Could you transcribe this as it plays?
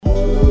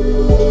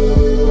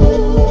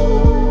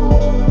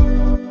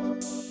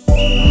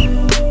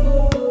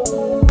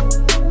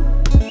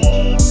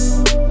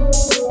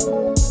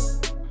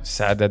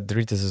sad that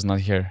Dritas is not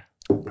here.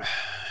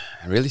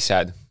 Really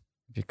sad.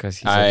 Because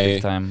he's a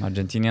big-time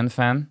Argentinian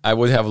fan. I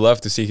would have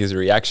loved to see his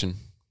reaction.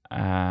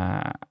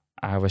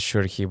 I was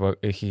sure he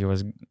was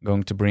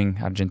going to bring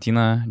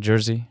Argentina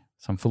jersey,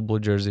 some football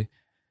jersey.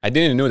 I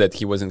didn't know that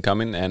he wasn't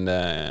coming, and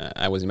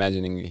I was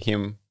imagining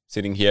him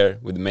sitting here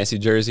with the Messi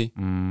jersey,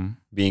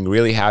 being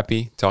really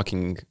happy,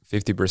 talking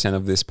 50%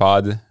 of this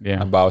pod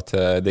about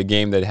the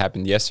game that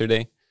happened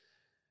yesterday.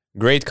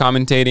 Great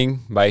commentating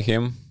by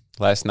him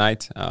last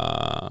night.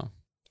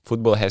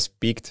 Football has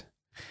peaked.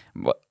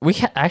 We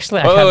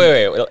actually.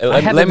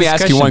 Wait. Let me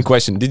ask you one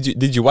question.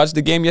 Did you watch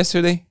the game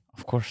yesterday?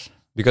 Of course.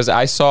 Because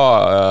I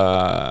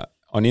saw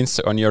on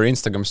your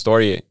Instagram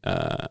story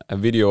a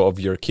video of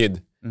your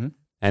kid,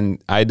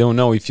 and I don't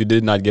know if you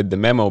did not get the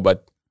memo, but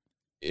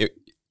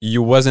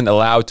you wasn't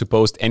allowed to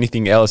post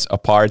anything else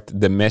apart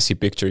the Messi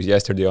pictures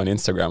yesterday on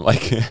Instagram.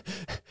 Like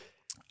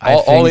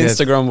all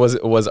Instagram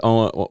was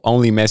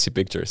only Messi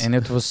pictures, and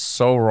it was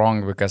so wrong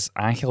because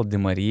Angel Di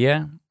Maria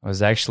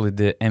was actually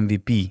the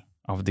MVP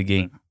of the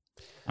game.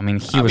 I mean,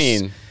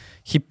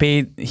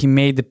 he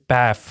made the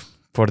path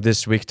for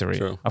this victory.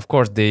 True. Of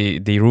course, they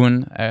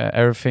ruined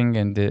everything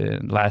in the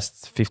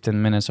last 15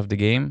 minutes of the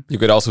game. You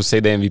could also say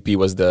the MVP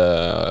was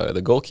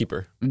the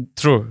goalkeeper.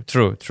 True.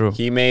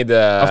 He made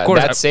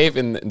that save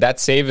in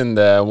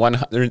the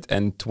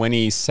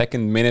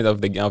 122nd minute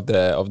of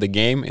the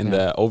game in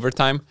the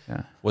overtime.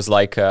 Yeah. Was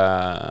like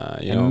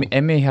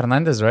Emi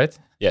Hernandez, right?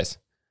 Yes.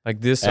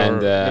 Like this, and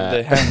with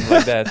the hand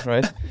like that,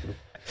 right?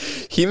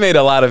 He made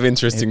a lot of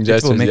interesting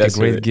gestures. It will make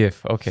yesterday. a great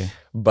gif. Okay,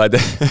 but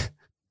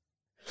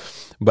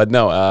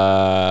no,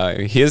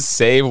 his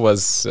save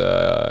was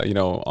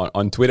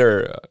on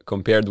Twitter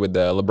compared with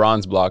the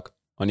LeBron's block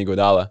on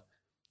Iguodala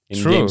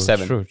in Game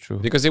 7. True.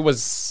 Because it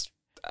was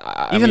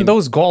even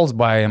those goals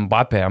by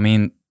Mbappe. I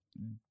mean,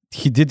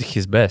 he did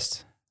his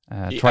best.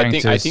 I think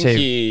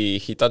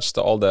he touched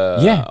all the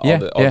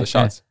shots.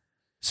 Yeah.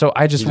 So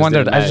I just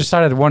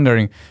started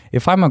wondering,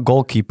 if I'm a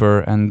goalkeeper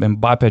and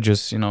Mbappe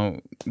just,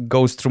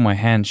 goes through my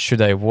hands,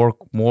 should I work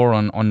more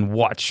on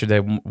what? Should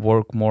I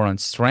work more on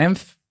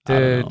strength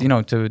to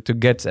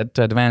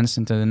advance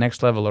into the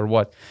next level, or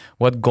what?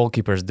 What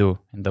goalkeepers do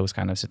in those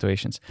kind of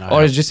situations?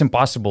 Or it's just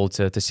impossible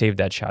to save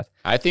that shot?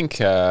 I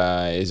think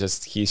it's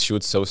just he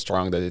shoots so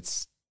strong that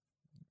it's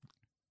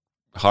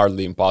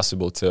hardly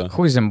impossible to...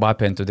 Who is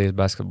Mbappe in today's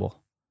basketball?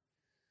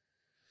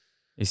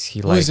 Is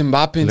he Who is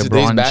Mbappe in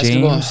today's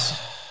basketball? James?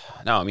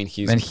 No, I mean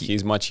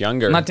he's much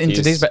younger. Not in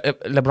today's, but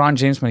LeBron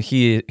James when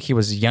he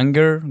was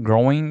younger,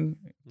 growing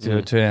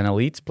to an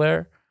elite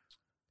player.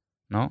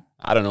 No,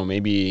 I don't know.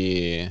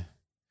 Maybe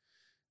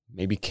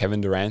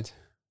Kevin Durant.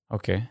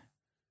 Okay,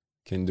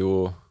 can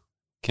do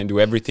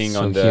everything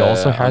on the. He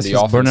also has his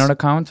offense. Burner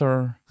account,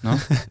 or no?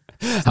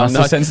 I'm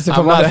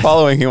not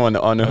following him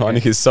on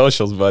his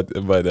socials, but.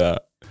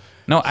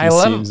 No, I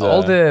love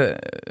all the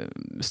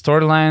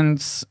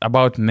storylines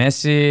about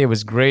Messi. It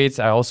was great.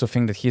 I also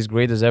think that he's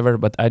great as ever,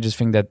 but I just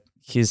think that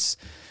his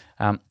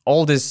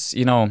all this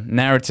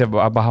narrative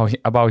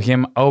about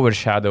him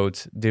overshadowed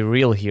the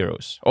real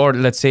heroes, or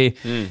let's say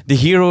the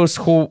heroes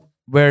who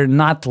were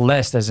not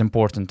less as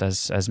important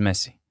as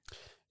Messi.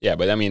 Yeah,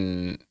 but I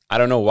mean, I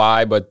don't know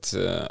why, but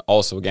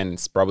also again,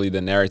 it's probably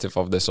the narrative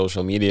of the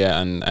social media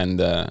and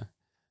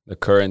the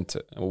current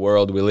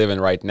world we live in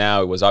right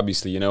now. It was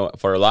obviously,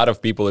 for a lot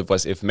of people, it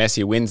was, if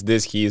Messi wins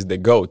this, he is the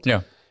GOAT.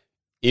 Yeah.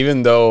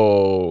 Even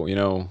though,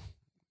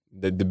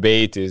 the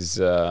debate is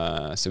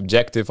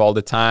subjective all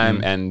the time,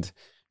 and,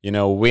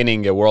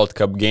 winning a World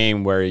Cup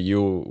game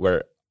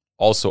where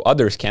also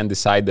others can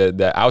decide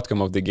the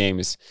outcome of the game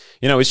is,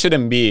 it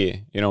shouldn't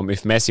be,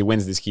 if Messi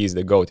wins this, he is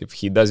the GOAT. If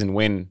he doesn't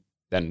win,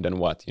 then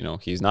what?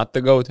 He's not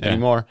the GOAT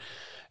anymore.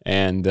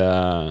 And,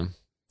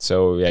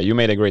 so yeah, you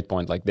made a great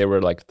point. Like there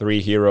were like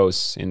 3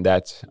 heroes in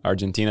that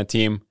Argentina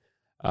team,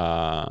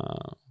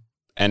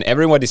 and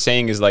everyone is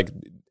saying is like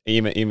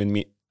even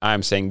me.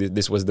 I'm saying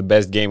this was the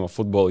best game of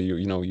football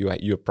you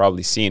have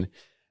probably seen,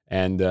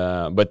 and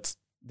but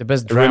the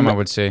best drama I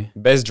would say.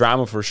 Best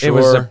drama for sure. It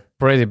was a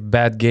pretty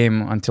bad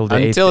game until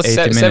the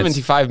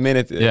 75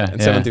 minutes.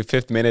 And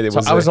 75th minute. It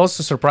was. I was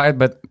also surprised,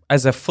 but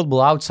as a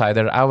football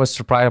outsider, I was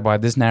surprised by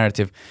this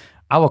narrative.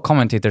 Our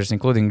commentators,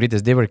 including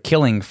Ritas, they were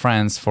killing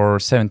France for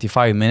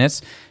 75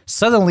 minutes.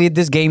 Suddenly,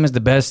 this game is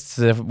the best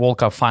World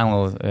Cup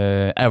final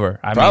ever.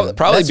 Probably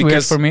that's because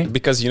weird for me.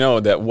 Because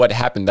that what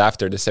happened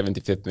after the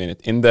 75th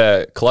minute. In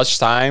the clutch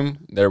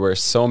time, there were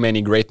so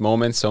many great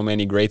moments, so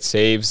many great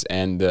saves,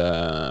 and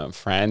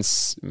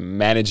France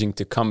managing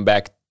to come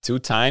back 2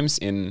 times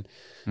in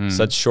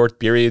such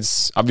short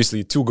periods.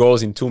 Obviously, 2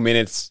 goals in 2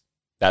 minutes.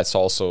 That's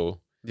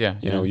also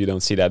you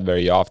don't see that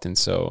very often.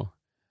 So.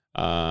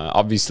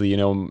 Obviously,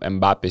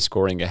 Mbappe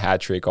scoring a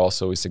hat trick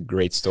also is a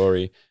great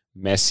story.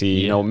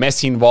 Messi,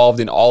 Messi involved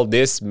in all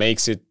this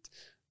makes it,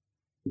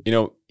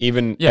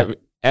 even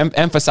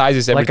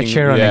emphasizes everything. Like a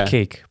cherry on a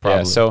cake, probably.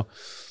 Yeah, so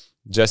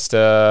just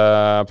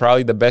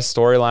probably the best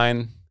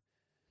storyline.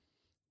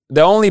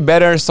 the only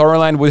better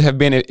storyline would have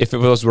been if it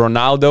was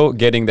Ronaldo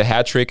getting the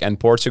hat trick and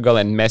Portugal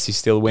and Messi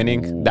still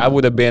winning. Ooh. That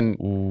would have been.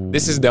 Ooh.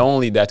 This is the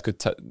only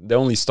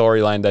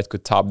storyline that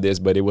could top this.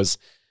 But it was,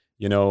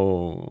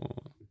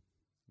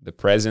 the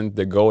present,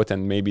 the GOAT,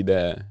 and maybe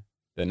the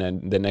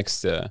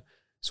next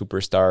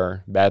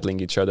superstar battling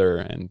each other,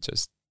 and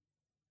just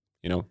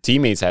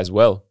teammates as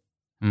well.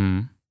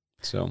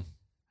 So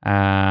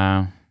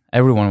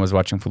everyone was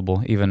watching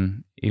football,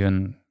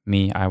 even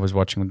me. I was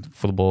watching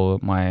football.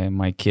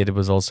 My kid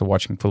was also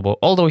watching football,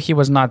 although he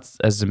was not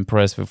as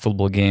impressed with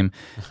football game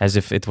as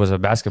if it was a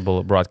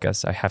basketball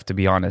broadcast. I have to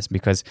be honest,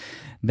 because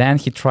then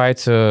he tried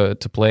to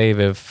play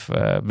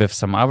with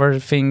some other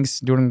things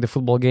during the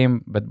football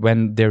game. But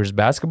when there's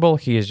basketball,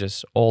 he is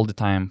just all the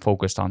time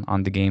focused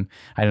on the game.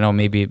 I don't know,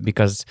 maybe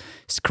because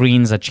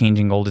screens are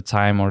changing all the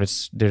time, or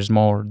there's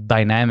more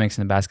dynamics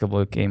in the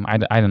basketball game.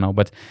 I don't know.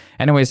 But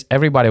anyways,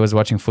 everybody was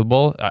watching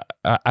football.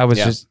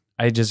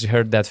 I just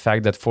heard that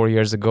fact that 4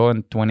 years ago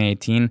in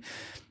 2018,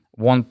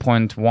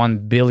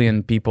 1.1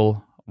 billion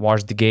people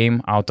watched the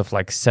game out of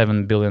like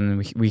 7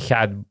 billion we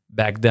had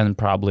back then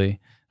probably.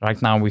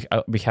 Right now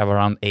we have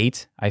around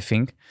 8, I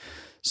think.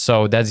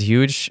 So that's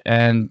huge.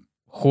 And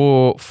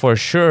who for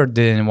sure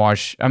didn't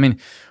watch,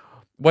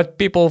 what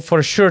people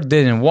for sure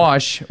didn't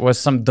watch was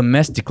some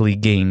domestic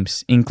league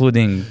games,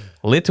 including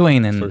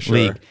Lithuanian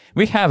league.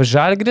 We have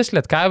Žalgiris,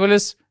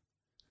 Lietkabelis,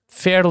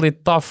 fairly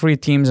top 3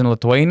 teams in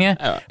Lithuania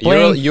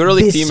playing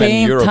EuroLeague team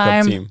and Euro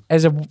Cup team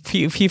as a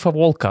FIFA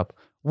World Cup.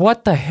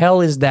 What the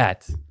hell is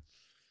that?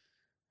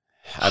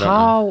 I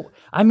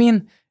don't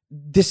know.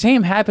 The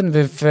same happened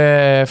with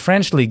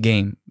French league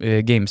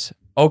games.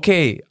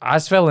 Okay,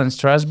 Asvel and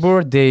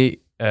Strasbourg, they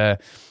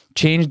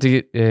changed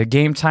the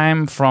game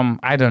time from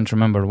I don't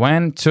remember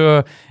when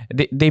to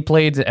they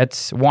played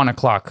at 1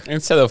 o'clock.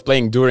 Instead of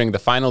playing during the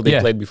final, they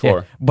played before.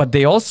 Yeah. But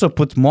they also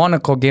put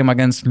Monaco game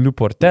against Le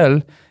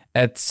Portel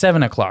at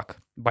 7 o'clock.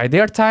 By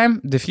their time,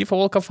 the FIFA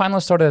World Cup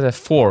final started at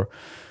 4.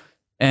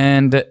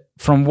 And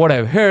from what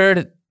I've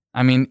heard,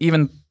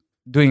 even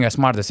doing a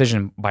smart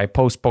decision by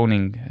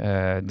postponing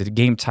the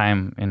game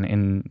time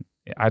in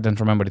I don't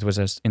remember, it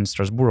was in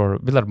Strasbourg or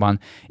Villeurbanne,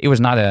 it was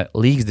not a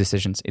league's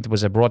decisions, it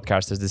was a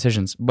broadcaster's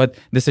decision. But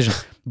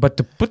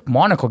to put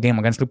Monaco game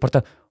against Le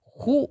Portel,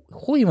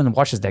 who even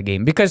watches that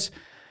game? Because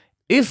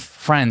if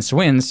France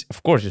wins,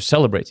 of course you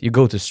celebrate, you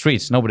go to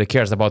streets, nobody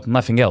cares about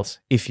nothing else.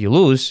 If you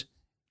lose,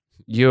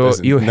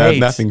 you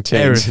hate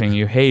everything.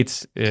 You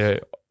hate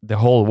the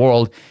whole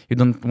world. You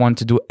don't want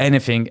to do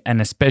anything,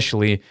 and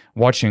especially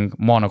watching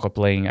Monaco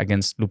playing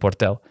against Le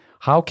Portel.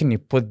 How can you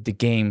put the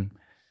game?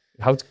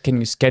 How can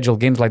you schedule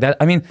games like that?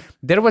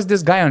 There was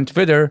this guy on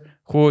Twitter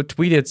who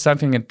tweeted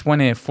something in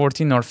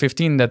 2014 or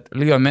 15 that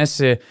Leo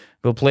Messi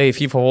will play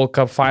FIFA World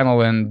Cup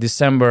final in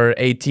December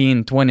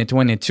 18,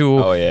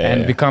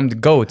 2022 become the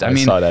GOAT. I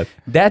saw that.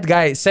 That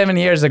guy 7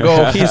 years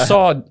ago, he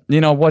saw,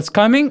 what's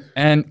coming,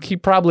 and he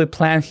probably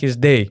planned his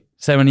day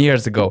 7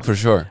 years ago. For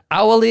sure.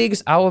 Our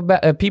leagues, our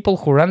people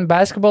who run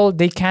basketball,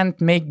 they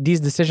can't make these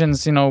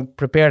decisions,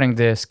 preparing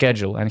the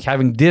schedule and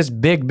having this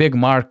big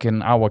mark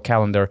in our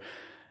calendar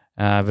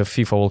with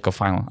FIFA World Cup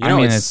final.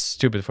 It's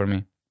stupid for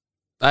me.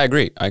 I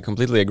agree. I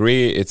completely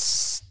agree.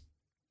 It's,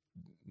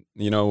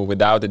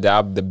 without a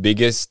doubt, the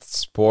biggest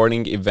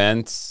sporting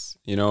event,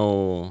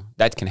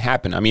 that can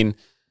happen.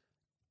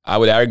 I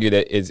would argue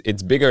that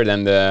it's bigger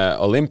than the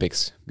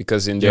Olympics,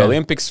 because in the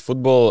Olympics,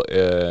 football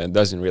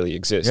doesn't really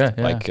exist.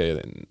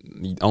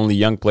 Only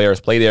young players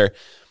play there.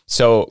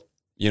 So,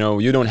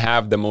 you don't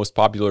have the most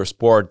popular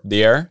sport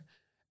there.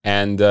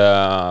 And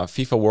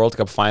FIFA World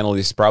Cup final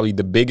is probably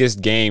the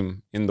biggest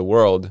game in the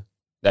world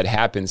that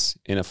happens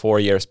in a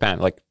 4-year span.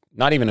 Like,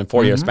 not even a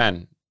 4-year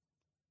span,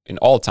 in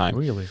all time.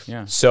 Really?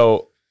 Yeah.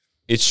 So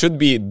it should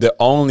be the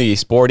only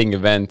sporting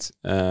event.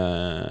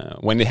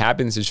 When it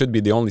happens, it should be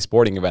the only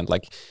sporting event.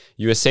 Like,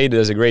 USA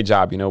does a great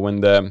job.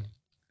 When the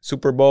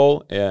Super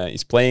Bowl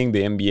is playing,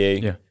 the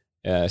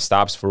NBA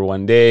stops for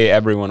one day.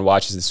 Everyone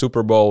watches the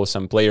Super Bowl.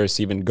 Some players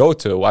even go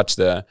to watch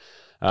the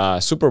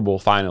Super Bowl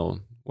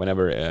final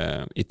whenever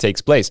it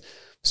takes place.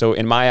 So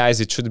in my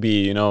eyes, it should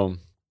be,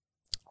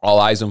 all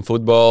eyes on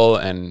football,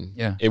 and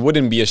it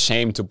wouldn't be a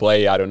shame to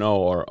play, I don't know,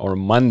 or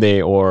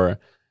Monday, or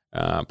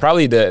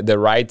probably the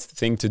right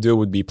thing to do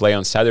would be play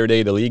on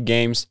Saturday, the league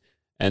games,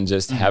 and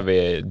just have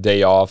a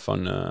day off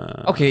on...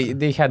 okay,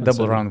 they had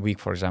double round week,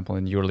 for example,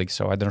 in EuroLeague,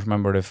 so I don't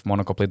remember if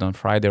Monaco played on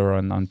Friday or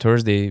on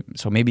Thursday,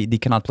 so maybe they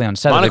cannot play on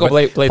Saturday. Monaco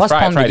played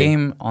postpone Friday. The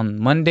game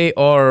on Monday,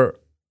 or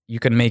you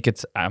can make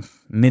it a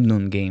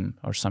mid-noon game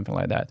or something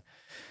like that.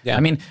 Yeah.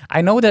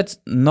 I know that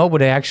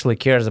nobody actually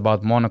cares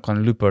about Monaco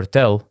and Le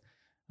Portel.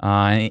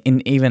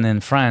 Even in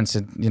France,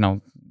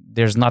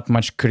 there's not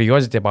much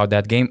curiosity about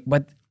that game.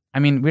 But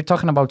we're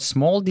talking about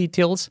small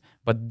details,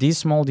 but these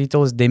small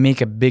details, they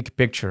make a big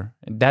picture.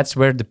 That's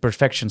where the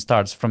perfection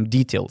starts, from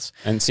details.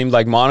 And it seemed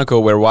like Monaco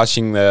were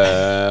watching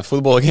the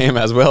football game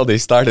as well. They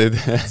started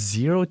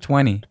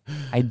 0-20.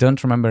 I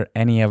don't remember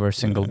any other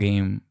single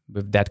game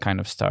with that kind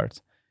of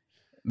start.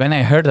 When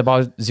I heard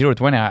about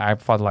 0-20, I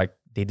thought like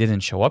they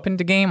didn't show up in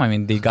the game? I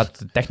mean, they got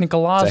the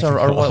technical loss or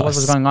what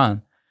was going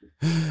on?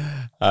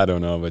 I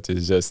don't know, but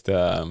it's just,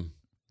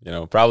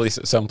 probably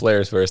some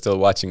players were still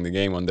watching the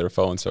game on their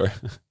phones or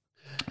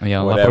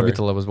yeah, whatever.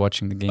 Laprovitola was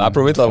watching the game. I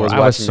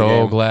was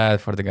so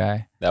glad for the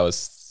guy. That was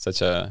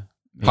such a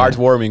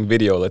heartwarming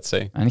video, let's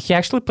say. And he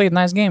actually played a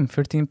nice game,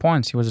 13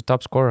 points. He was a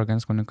top scorer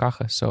against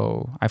Unicaja.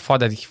 So I thought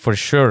that for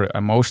sure,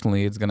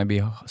 emotionally, it's going to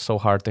be so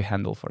hard to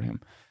handle for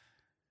him.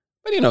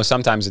 But,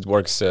 sometimes it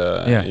works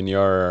in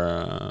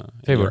your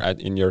favor.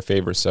 In your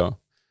favor. So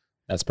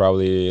that's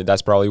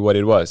probably what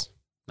it was.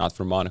 Not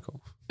for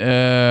Monaco.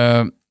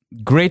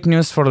 Great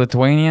news for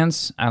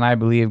Lithuanians, and I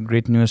believe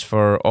great news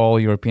for all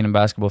European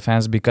basketball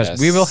fans, because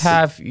we will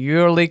have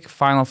EuroLeague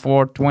Final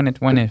Four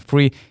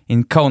 2023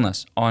 in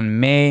Kaunas on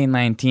May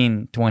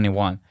 19,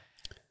 21.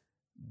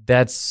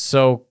 That's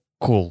so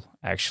cool,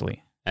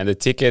 actually. And the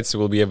tickets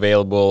will be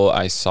available,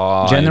 I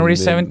saw, January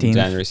 17th.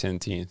 January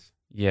 17th.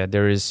 Yeah,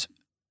 there is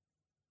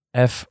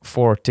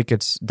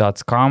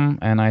f4tickets.com,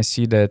 and I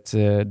see that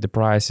the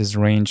prices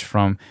range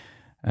from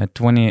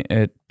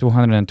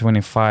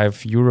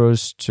 225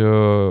 euros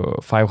to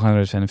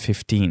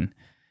 515.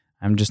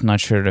 I'm just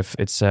not sure if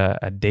it's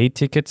a day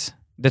ticket.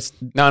 That's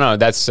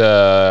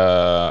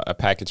a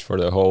package for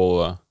the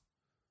whole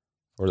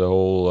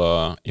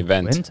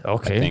event.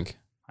 Okay,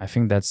 I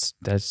think that's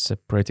a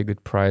pretty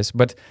good price.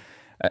 But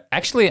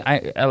actually,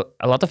 a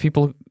lot of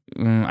people.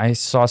 I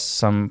saw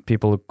some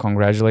people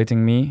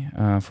congratulating me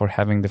for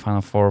having the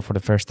Final Four for the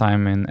first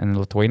time in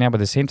Lithuania. But at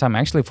the same time,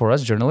 actually, for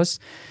us journalists,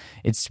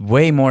 it's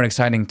way more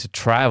exciting to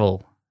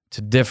travel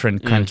to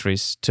different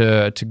countries,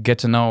 to get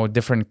to know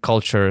different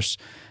cultures,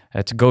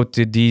 to go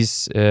to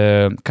these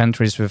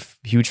countries with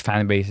huge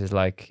fan bases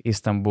like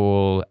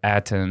Istanbul,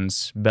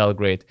 Athens,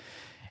 Belgrade.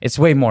 It's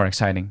way more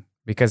exciting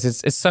because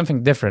it's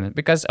something different.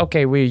 Because,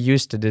 okay, we're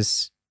used to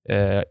this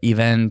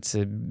event,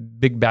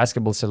 big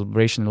basketball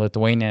celebration in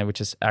Lithuania,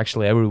 which is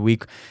actually every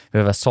week. We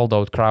have a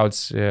sold-out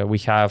crowds. We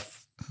have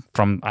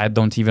from, I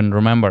don't even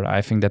remember.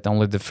 I think that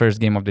only the first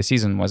game of the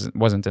season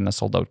wasn't in a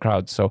sold-out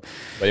crowd. So,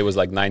 but it was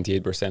like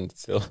 98%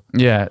 still.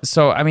 Yeah.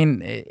 So I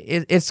mean,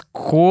 it's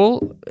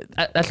cool.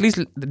 At least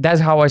that's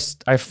how I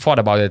thought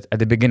about it at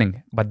the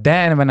beginning. But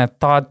then when I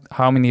thought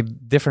how many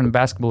different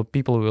basketball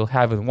people we'll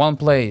have in one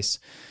place,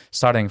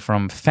 starting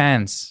from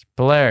fans,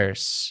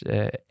 players,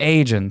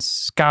 agents,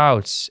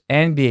 scouts,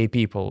 NBA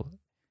people.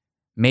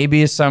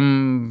 Maybe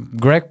some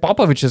Greg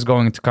Popovich is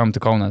going to come to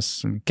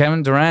Kaunas.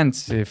 Kevin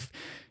Durant, if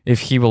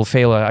he will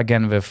fail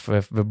again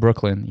with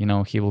Brooklyn,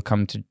 he will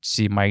come to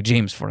see Mike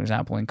James, for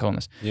example, in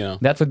Kaunas. Yeah,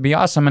 that would be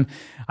awesome. And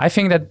I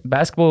think that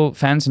basketball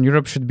fans in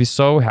Europe should be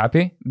so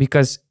happy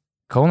because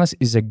Kaunas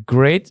is a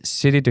great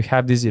city to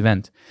have this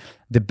event.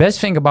 The best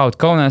thing about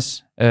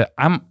Kaunas,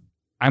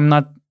 I'm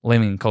not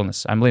living in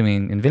Kaunas. I'm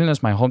living in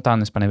Vilnius. My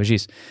hometown is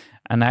Panevėžys.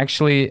 And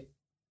actually,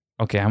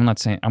 okay, I'm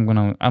not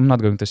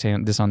going to say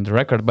this on the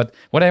record, but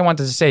what I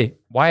wanted to say,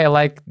 why I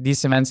like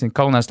these events in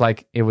Kaunas,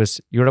 like it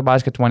was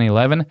Eurobasket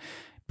 2011,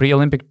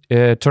 pre-Olympic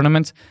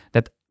tournament,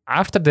 that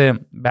after the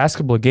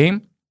basketball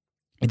game,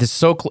 it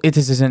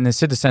is in the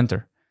city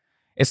center.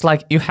 It's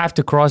like you have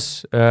to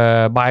cross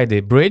by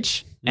the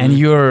bridge, and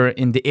you're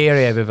in the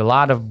area with a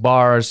lot of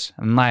bars,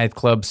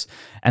 nightclubs,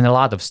 and a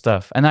lot of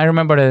stuff. And I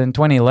remember that in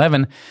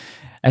 2011,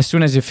 as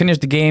soon as you finish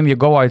the game, you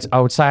go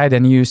outside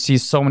and you see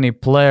so many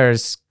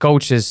players,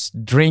 coaches,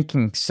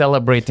 drinking,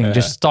 celebrating,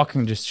 just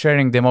talking, just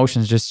sharing the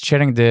emotions, just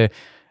sharing the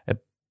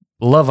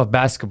love of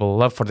basketball,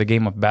 love for the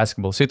game of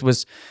basketball. So it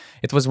was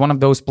one of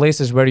those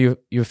places where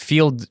you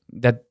feel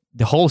that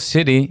the whole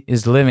city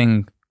is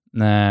living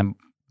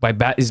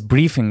is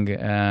briefing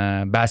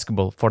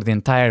basketball for the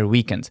entire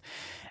weekend.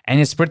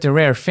 And it's a pretty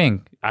rare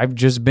thing. I've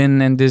just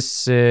been in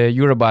this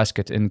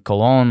Eurobasket in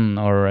Cologne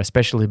or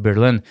especially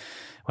Berlin.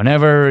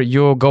 Whenever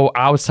you go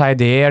outside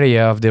the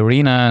area of the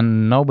arena,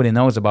 nobody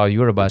knows about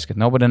Eurobasket.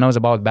 Nobody knows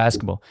about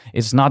basketball.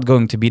 It's not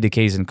going to be the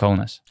case in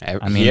Kaunas.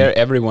 Here,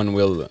 everyone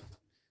will,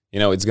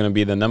 it's going to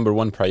be the number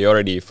one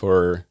priority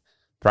for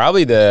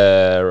probably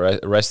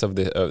the rest of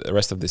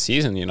the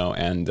season,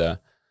 and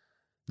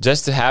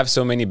just to have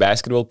so many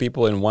basketball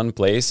people in one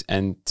place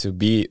and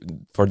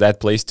for that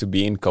place to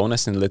be in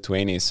Kaunas in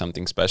Lithuania is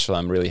something special.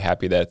 I'm really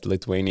happy that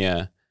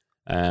Lithuania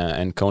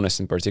and Kaunas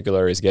in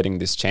particular is getting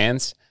this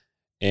chance.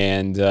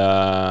 And,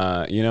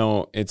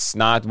 it's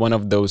not one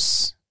of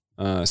those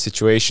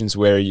situations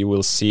where you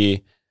will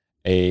see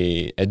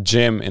a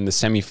gym in the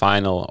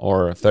semifinal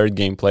or third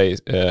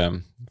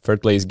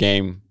place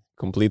game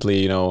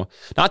completely,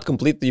 not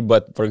completely,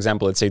 but for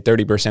example, let's say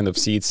 30% of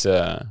seats,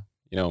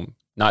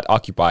 not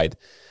occupied.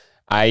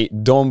 I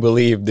don't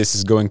believe this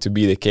is going to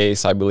be the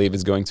case. I believe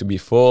it's going to be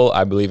full.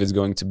 I believe it's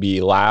going to be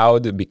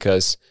loud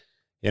because,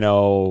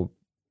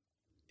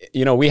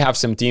 we have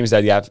some teams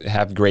that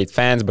have great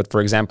fans, but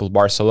for example,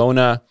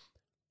 Barcelona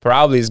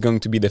probably is going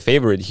to be the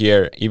favorite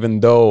here,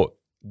 even though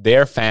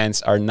their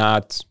fans are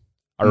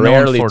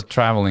rarely for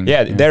traveling.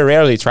 Yeah, they're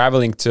rarely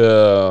traveling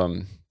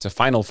to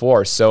Final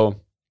Four. So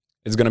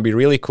it's going to be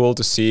really cool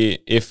to see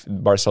if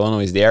Barcelona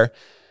is there,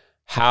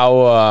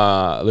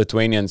 how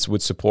Lithuanians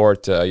would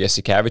support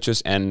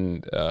Jasikevičius,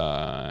 and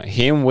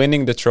him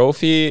winning the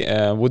trophy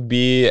would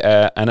be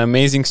an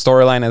amazing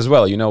storyline as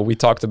well. We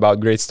talked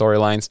about great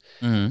storylines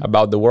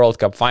about the World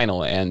Cup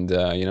final, and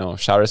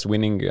Šaras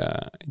winning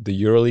the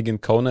EuroLeague in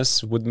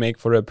Kaunas would make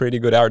for a pretty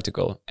good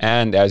article.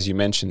 And as you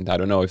mentioned, I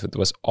don't know if it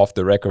was off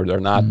the record or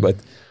not, but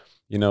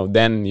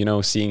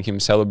then seeing him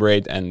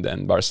celebrate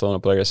and Barcelona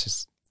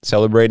players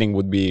celebrating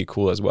would be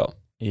cool as well.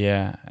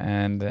 Yeah,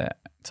 and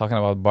talking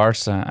about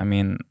Barca, I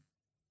mean,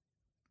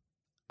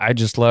 I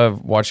just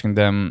love watching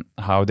them,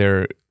 how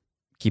they're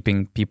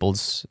keeping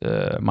people's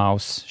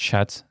mouths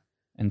shut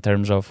in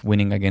terms of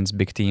winning against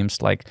big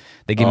teams. Like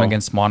the game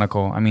against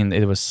Monaco, I mean,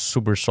 it was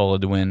super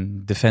solid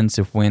win,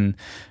 defensive win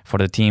for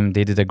the team.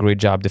 They did a great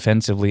job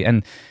defensively.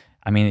 And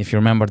I mean, if you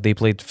remember, they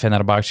played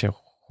Fenerbahce,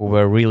 who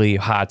were really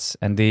hot,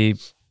 and they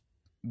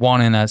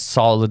won in a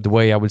solid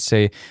way, I would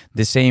say.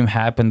 The same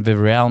happened with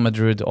Real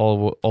Madrid,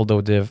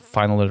 although the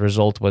final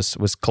result was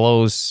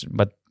close.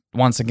 But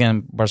once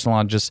again,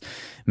 Barcelona just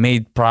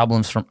made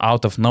problems from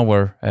out of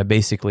nowhere,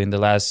 basically, in the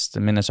last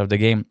minutes of the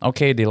game.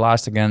 Okay, they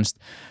lost against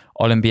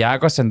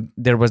Olympiacos, and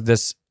there was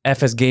this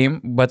FS game,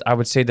 but I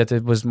would say that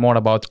it was more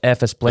about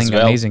FS playing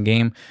an amazing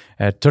game,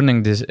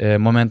 turning this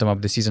momentum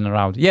of the season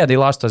around. Yeah, they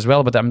lost as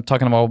well, but I'm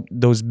talking about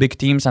those big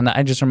teams, and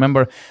I just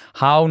remember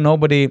how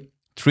nobody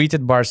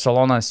treated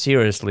Barcelona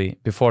seriously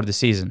before the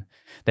season.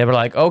 They were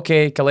like,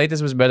 okay,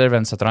 Kalaitis was better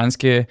than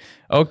Satransky.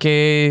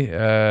 Okay,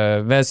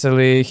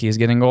 Vesely, he's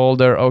getting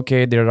older.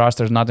 Okay, their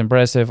roster is not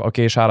impressive.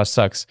 Okay, Šaras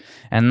sucks.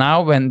 And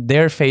now when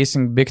they're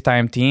facing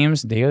big-time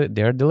teams,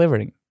 they're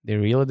delivering.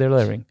 They're really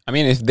delivering. I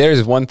mean, if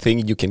there's one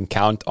thing you can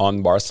count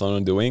on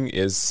Barcelona doing,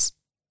 is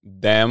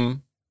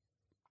them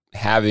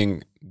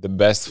having the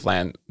best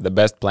plan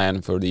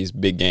for these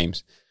big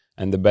games.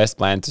 And the best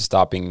plan to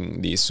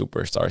stopping these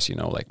superstars,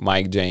 like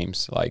Mike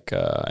James, like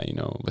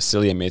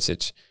Vasilija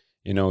Micic,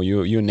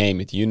 you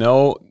name it.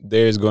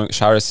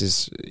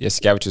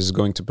 Jasikevičius is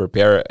going to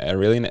prepare a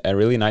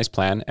really nice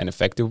plan, an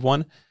effective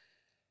one.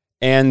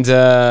 And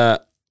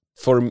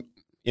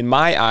in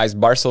my eyes,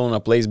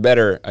 Barcelona plays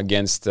better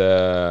against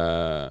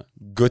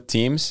good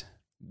teams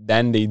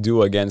than they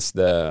do against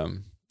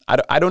the.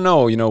 I don't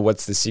know,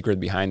 what's the secret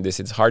behind this.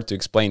 It's hard to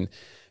explain,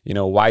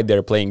 why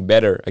they're playing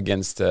better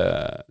against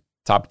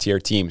top tier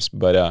teams,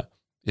 but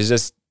it's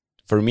just,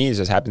 for me, it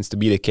just happens to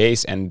be the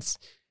case. And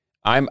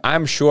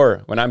I'm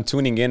sure when I'm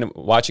tuning in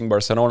watching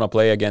Barcelona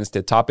play against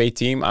the top 8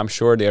 team, I'm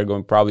sure they are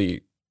going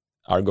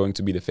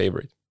to be the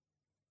favorite.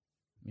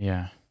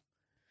 Yeah.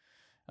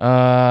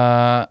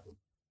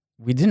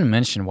 We didn't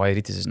mention why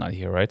Rytis is not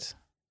here, right?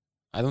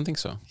 I don't think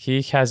so.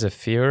 He has a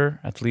fear.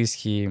 At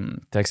least he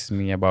texted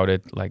me about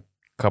it like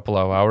a couple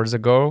of hours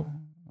ago.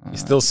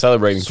 He's still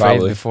celebrating straight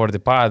probably before the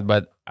pod,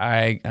 but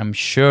I am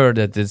sure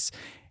that it's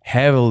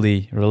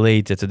heavily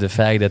related to the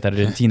fact that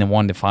Argentina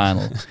won the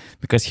final,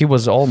 because he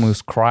was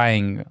almost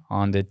crying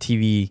on the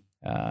TV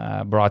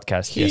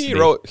broadcast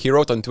yesterday. He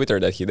wrote on Twitter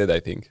that he did, I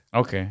think.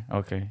 Okay.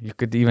 You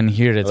could even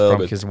hear it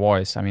from his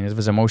voice. I mean, it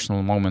was an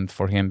emotional moment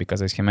for him,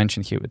 because as he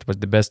mentioned, it was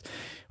the best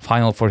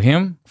final for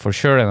him, for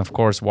sure. And of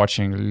course,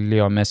 watching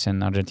Leo Messi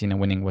and Argentina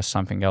winning was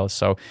something else.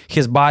 So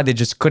his body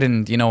just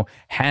couldn't,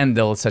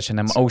 handle such an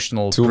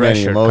emotional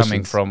pressure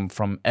coming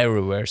from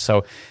everywhere.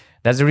 So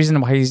that's the reason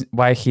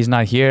why he's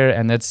not here,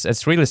 and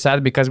it's really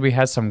sad, because we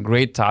had some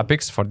great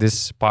topics for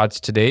this pod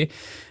today,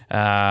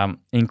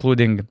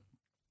 including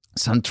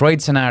some trade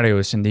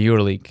scenarios in the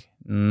EuroLeague.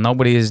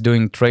 Nobody is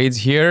doing trades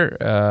here,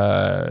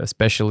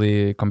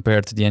 especially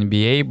compared to the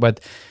NBA.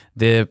 But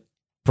the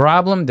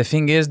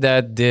thing is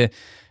that the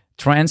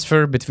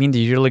transfer between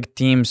the EuroLeague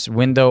teams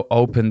window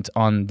opened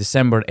on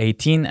December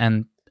 18,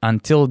 and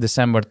until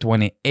December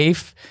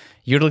 28th,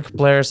 EuroLeague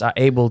players are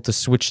able to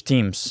switch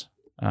teams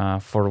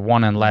for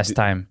one and last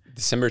time.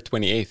 December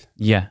 28th?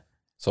 Yeah.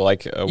 So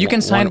like you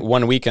can sign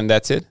 1 week and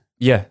that's it?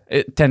 Yeah,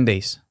 10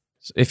 days.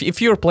 If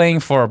you're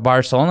playing for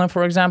Barcelona,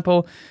 for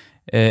example,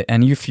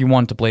 and if you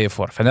want to play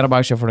for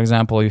Fenerbahce, for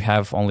example, you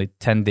have only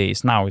 10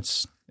 days. Now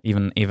it's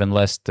even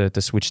less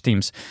to switch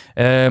teams.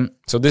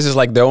 So this is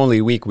like the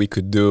only week we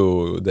could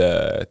do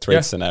the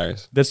trade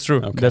scenarios. That's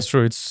true. Okay. That's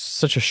true. It's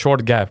such a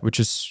short gap, which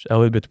is a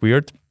little bit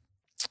weird.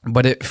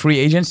 But the free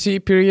agency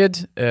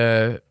period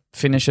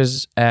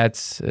finishes at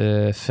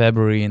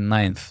February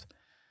 9th.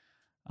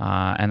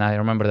 And I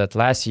remember that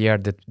last year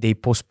that they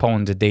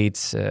postponed the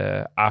dates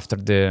after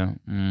the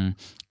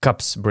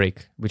Cups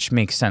break, which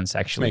makes sense,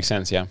 actually. Makes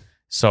sense, yeah.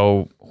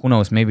 So who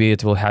knows, maybe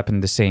it will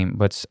happen the same.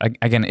 But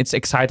again, it's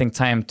exciting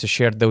time to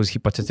share those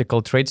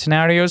hypothetical trade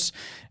scenarios.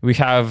 We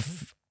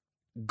have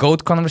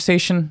GOAT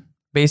conversation,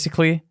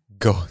 basically,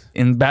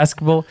 in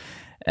basketball.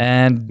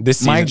 And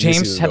Mike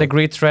James had a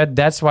great thread.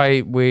 That's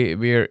why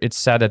it's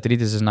sad that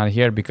Rytis is not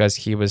here, because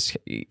he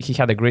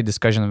had a great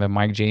discussion with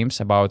Mike James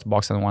about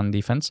box and one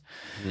defense.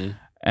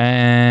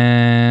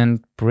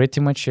 And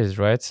pretty much is,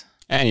 right?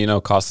 And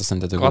Kostas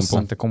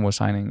Antetokounmpo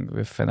signing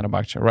with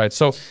Fenerbahce. Right.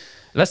 So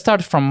let's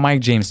start from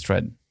Mike James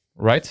thread,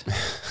 right?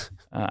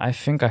 I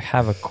think I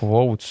have a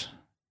quote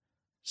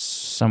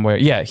somewhere.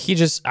 Yeah, he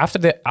just, after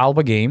the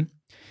Alba game,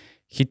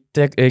 He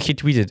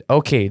tweeted,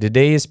 "Okay, the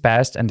day is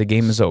past and the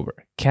game is over.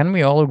 Can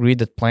we all agree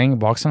that playing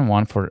box and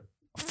one for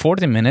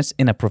 40 minutes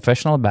in a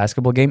professional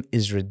basketball game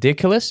is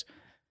ridiculous?"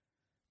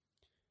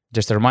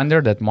 Just a reminder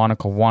that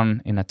Monaco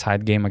won in a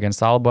tight game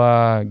against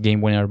Alba,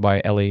 game winner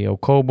by Eli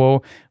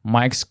Okobo.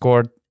 Mike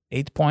scored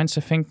 8 points,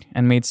 I think,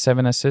 and made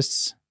 7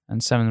 assists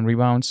and 7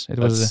 rebounds. It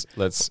was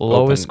the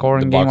lowest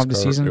scoring game of the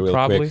season,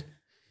 probably. Quick.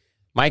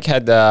 Mike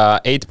had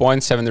 8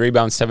 points, 7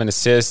 rebounds, 7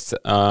 assists,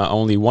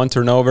 only 1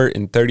 turnover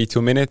in 32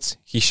 minutes.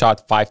 He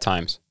shot 5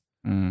 times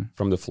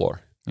from the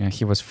floor. Yeah,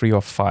 he was 3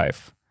 of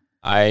 5.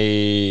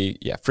 3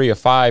 of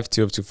 5,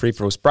 2 of 2 free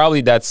throws.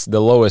 Probably that's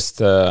the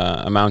lowest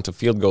amount of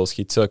field goals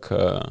he took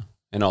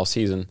in all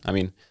season. I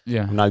mean,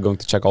 I'm not going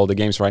to check all the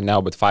games right now,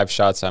 but 5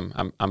 shots.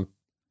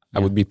 I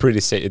would be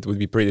pretty safe. It would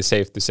be pretty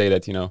safe to say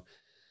that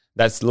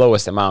that's the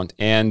lowest amount.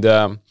 And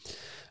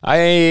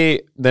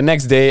the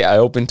next day I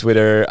open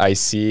Twitter, I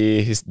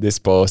see this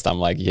post. I'm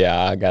like,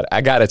 I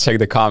gotta check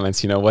the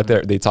comments. What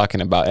they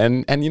talking about?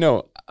 And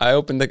I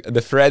opened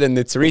the thread and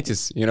it's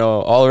Ritis,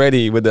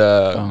 already with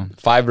the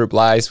 5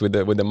 replies with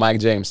the Mike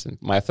James. And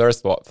my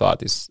first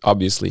thought is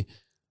obviously,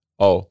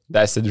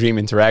 that's the dream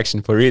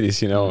interaction for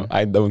Ritis.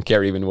 I don't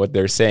care even what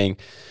they're saying.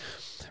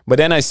 But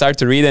then I start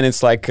to read and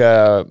it's like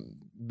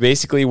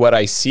basically what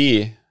I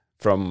see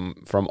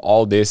from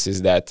all this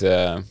is that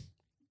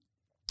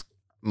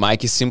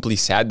Mike is simply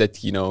sad that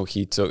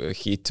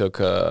he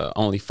took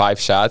only 5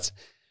 shots.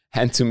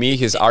 And to me,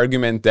 his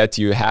argument that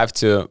you have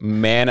to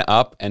man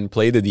up and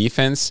play the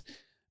defense,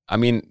 I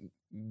mean,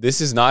 this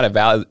is not a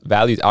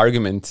valid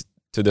argument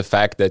to the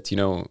fact that,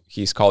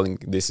 he's calling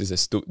this is a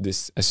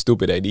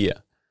stupid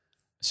idea.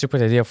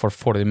 Stupid idea for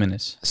 40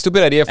 minutes.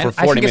 Stupid idea for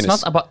 40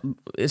 minutes.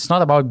 It's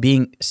not about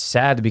being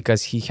sad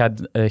because he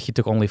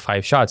took only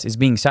 5 shots. It's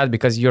being sad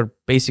because you're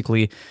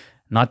basically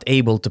not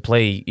able to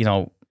play,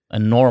 a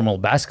normal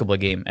basketball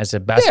game as a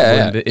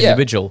basketball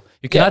individual.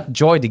 You cannot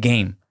enjoy the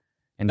game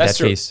in that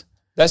case.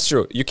 That's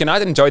true. You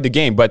cannot enjoy the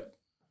game, but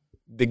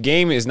the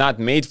game is not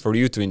made for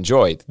you to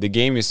enjoy it. The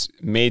game is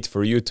made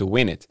for you to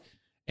win it.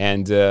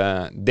 And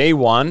they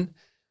won,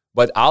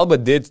 but Alba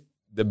did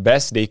the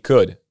best they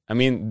could. I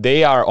mean,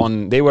 they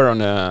were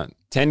on a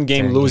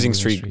 10-game losing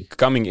streak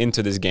coming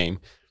into this game.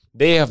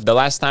 The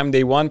last time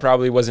they won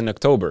probably was in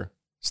October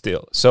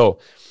still. So,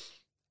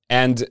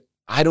 and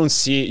I don't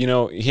see,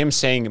 him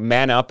saying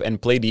man up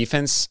and play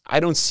defense. I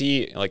don't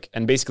see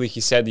and basically he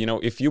said,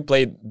 if you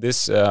played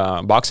this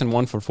box and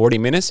one for 40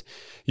 minutes,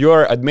 you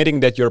are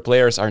admitting that your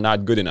players are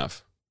not good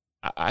enough.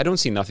 I don't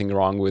see nothing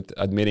wrong with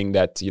admitting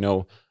that,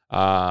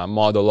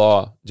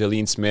 Modolo,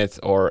 Jalene Smith,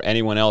 or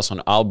anyone else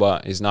on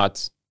Alba is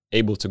not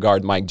able to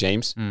guard Mike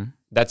James.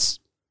 That's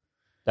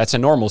a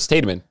normal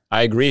statement.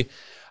 I agree.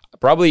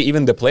 Probably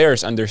even the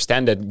players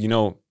understand that,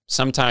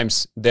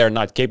 sometimes they're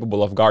not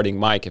capable of guarding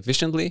Mike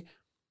efficiently.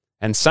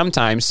 And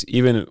sometimes,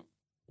 even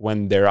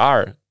when there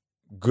are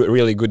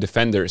really good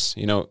defenders,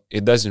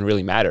 it doesn't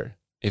really matter.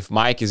 If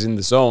Mike is in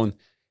the zone,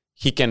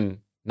 he can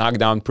knock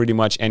down pretty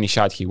much any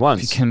shot he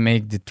wants. He can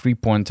make the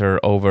 3-pointer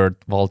over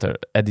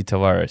Eddie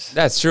Tavares.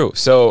 That's true.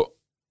 So,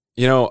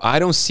 I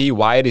don't see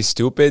why it is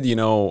stupid.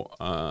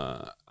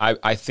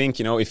 I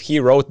think, if he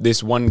wrote this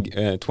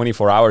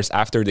 24 hours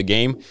after the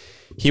game,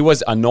 he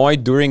was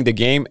annoyed during the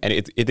game. And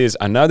it is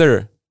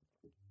another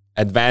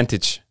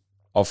advantage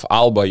of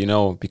Alba,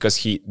 because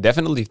he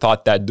definitely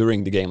thought that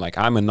during the game,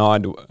 I'm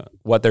annoyed.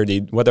 What are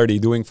they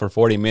doing for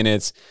 40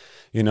 minutes?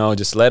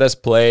 Just let us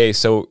play.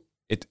 So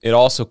it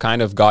also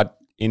kind of got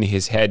in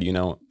his head,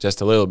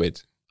 just a little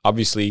bit.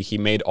 Obviously, he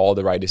made all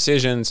the right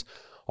decisions,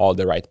 all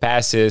the right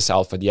passes.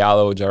 Alpha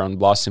Diallo, Jaron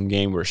Blossom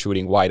game were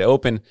shooting wide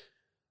open.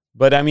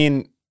 But I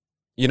mean,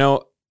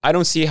 I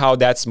don't see how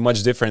that's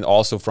much different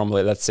also from,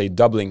 let's say,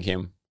 doubling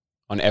him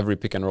on every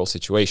pick and roll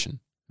situation.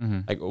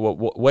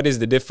 What is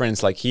the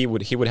difference? He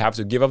would have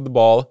to give up the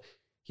ball.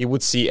 He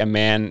would see a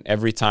man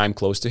every time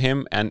close to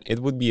him, and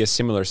it would be a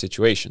similar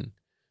situation.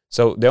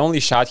 So the only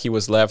shot he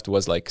was left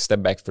was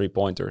step back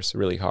 3-pointers,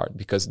 really hard,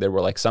 because there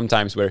were some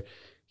times where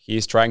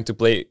he's trying to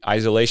play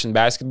isolation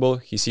basketball.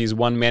 He sees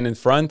one man in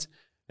front,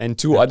 and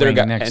two other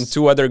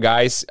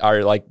guys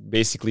are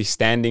basically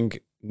standing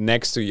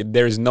next to you.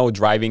 There is no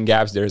driving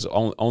gaps. There's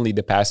only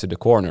the pass to the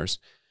corners.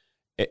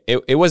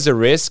 It was a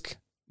risk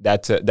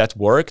that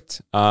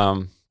worked.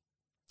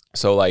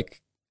 So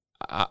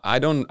I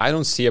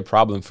don't see a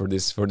problem for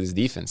this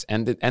defense,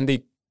 and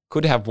they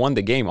could have won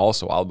the game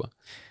also, Alba.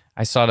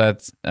 I saw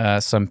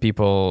that some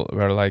people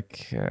were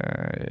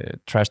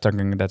trash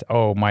talking that,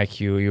 Mike,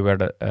 you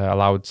were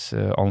allowed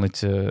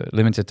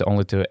limited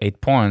only to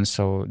 8 points,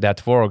 so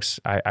that works.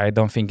 I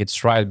don't think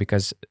it's right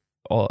because,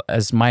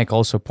 as Mike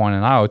also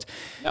pointed out,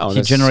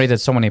 he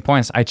generated so many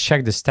points. I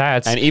checked the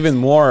stats, and even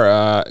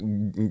more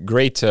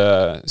great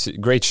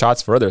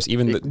shots for others,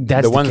 even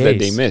the ones that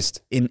they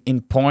missed.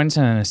 In points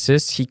and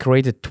assists, he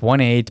created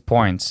 28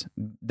 points.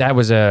 That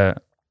was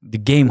the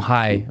game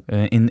high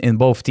in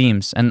both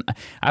teams, and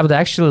I would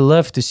actually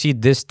love to see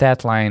this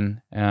stat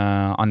line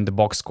on the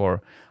box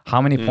score.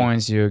 How many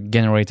points you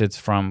generated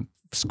from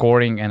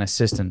scoring and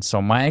assisting.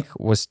 So Mike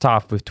was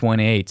top with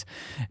 28,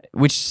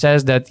 which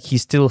says that he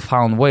still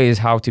found ways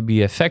how to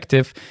be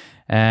effective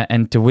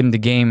and to win the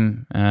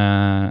game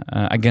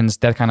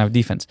against that kind of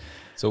defense.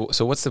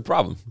 So what's the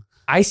problem?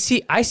 I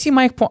see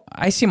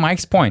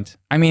Mike's point.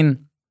 I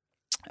mean,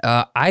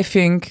 I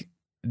think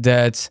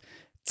that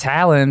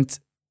talent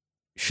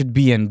should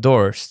be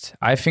endorsed.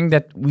 I think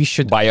that we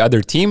should by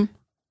other team.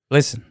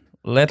 Listen,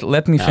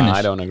 let me finish.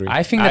 I don't agree.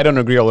 I don't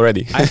agree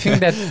already. I think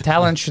that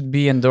talent should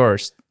be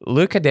endorsed.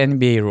 Look at the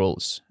NBA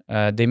rules.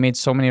 They made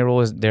so many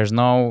rules. There's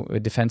no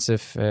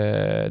defensive.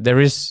 There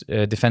is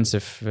a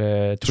defensive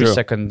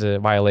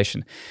 3-second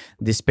violation.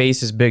 The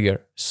space is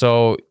bigger,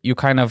 so you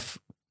kind of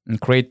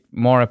create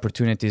more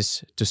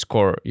opportunities to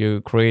score.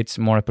 You create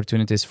more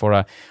opportunities for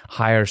a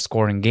higher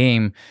scoring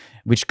game,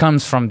 which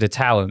comes from the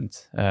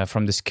talent,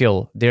 from the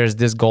skill. There's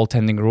this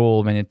goaltending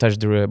rule: when you touch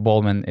the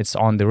ball when it's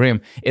on the rim,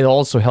 it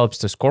also helps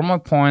to score more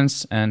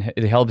points and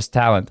it helps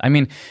talent. I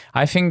mean,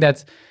 I think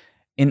that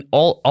in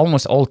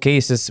almost all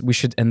cases, we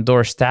should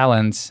endorse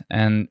talent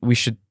and we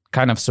should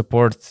kind of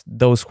support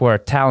those who are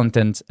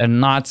talented and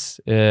not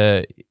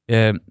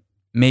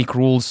make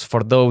rules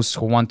for those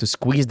who want to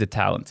squeeze the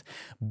talent.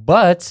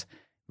 But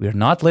we're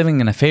not living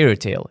in a fairy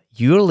tale.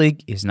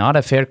 EuroLeague is not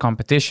a fair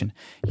competition.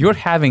 You're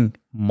having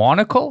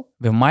Monaco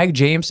with Mike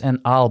James and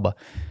Alba.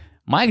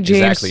 Mike James,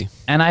 exactly.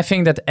 And I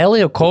think that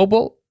Elio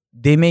Kobo,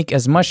 they make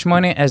as much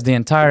money as the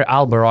entire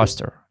Alba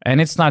roster.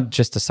 And it's not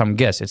just some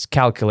guess, it's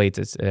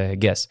calculated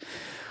guess.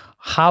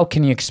 How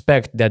can you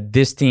expect that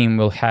this team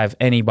will have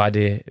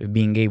anybody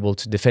being able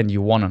to defend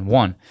you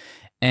one-on-one?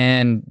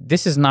 And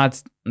this is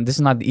not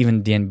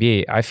even the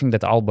NBA. I think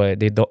that Alba,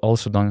 they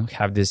also don't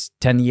have this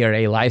 10-year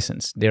A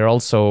license. They're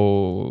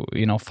also,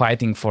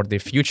 fighting for the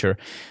future.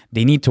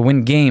 They need to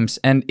win games.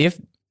 And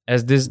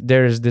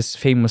there is this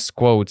famous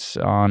quote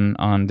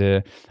on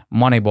the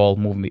Moneyball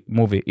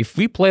movie. If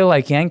we play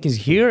like Yankees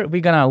here,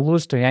 we're gonna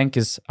lose to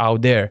Yankees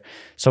out there.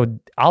 So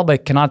Alba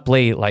cannot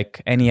play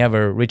like any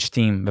other rich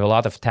team with a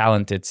lot of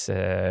talented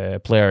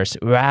players,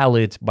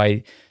 rallied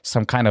by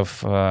some kind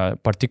of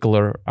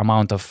particular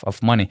amount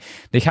of money.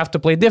 They have to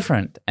play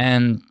different,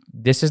 and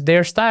this is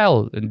their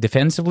style.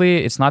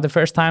 Defensively, it's not the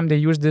first time they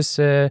use this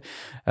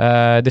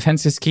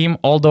defensive scheme.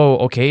 Although,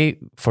 okay,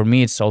 for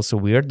me, it's also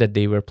weird that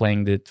they were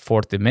playing the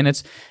 40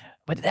 minutes,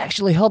 but it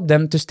actually helped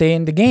them to stay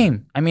in the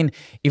game. I mean,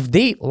 if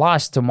they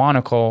lost to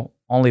Monaco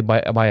only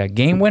by a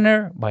game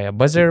winner, by a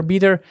buzzer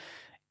beater,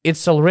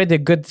 it's already a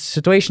good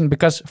situation,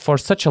 because for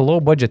such a low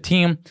budget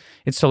team,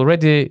 it's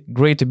already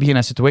great to be in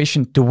a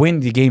situation to win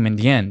the game in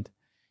the end.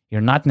 You're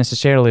not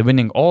necessarily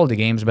winning all the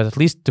games, but at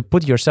least to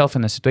put yourself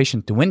in a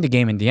situation to win the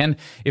game in the end.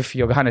 If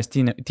Johannes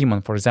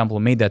Timon, for example,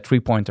 made that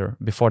 3-pointer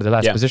before the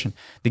last position,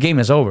 the game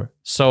is over.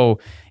 So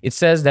it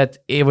says that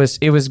it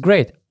was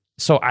great.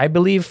 So I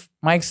believe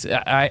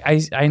I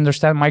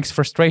understand Mike's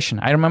frustration.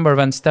 I remember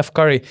when Steph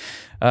Curry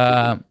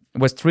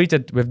was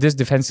treated with this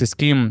defensive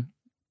scheme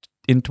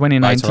in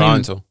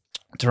 2019.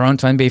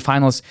 Toronto NBA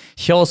Finals,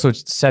 he also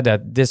said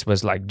that this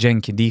was like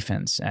janky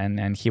defense,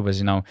 and he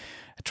was,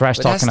 trash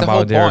talking that's the about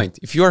whole their point.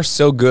 If you are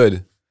so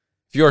good,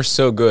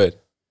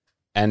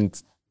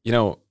 and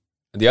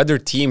the other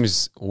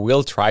teams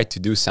will try to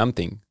do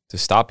something to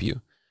stop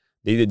you.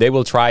 They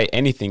will try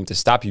anything to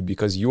stop you,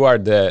 because you are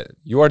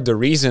the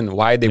reason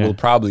why they will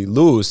probably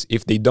lose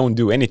if they don't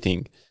do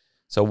anything.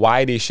 So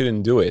why they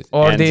shouldn't do it?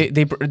 Or they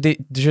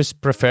just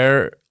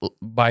prefer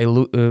by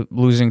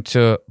losing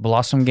to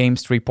Blossom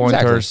games,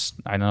 3-pointers.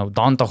 Exactly. I don't know,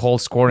 Donta Hall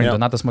scoring,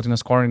 Donatas Motinas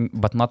scoring,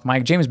 but not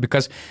Mike James,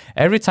 because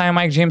every time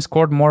Mike James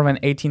scored more than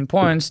 18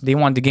 points, they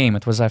won the game.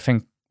 It was, I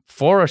think,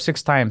 4 or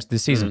 6 times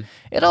this season.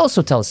 Mm-hmm. It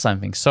also tells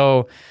something.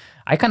 So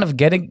I kind of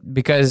get it,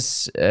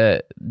 because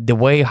the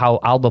way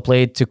how Alba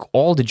played took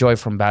all the joy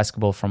from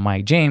basketball from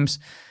Mike James.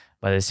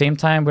 But at the same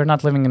time, we're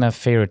not living in a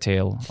fairy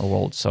tale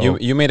world. So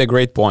you made a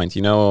great point,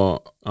 to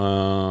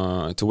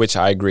which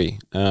I agree,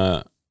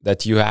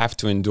 that you have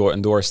to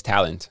endorse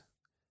talent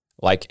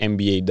like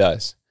NBA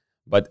does.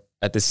 But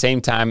at the same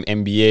time,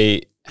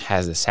 NBA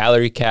has the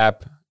salary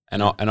cap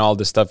and all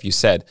the stuff you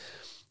said.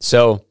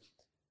 So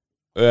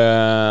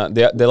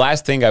the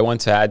last thing I want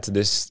to add to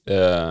this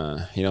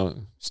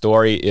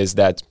story is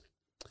that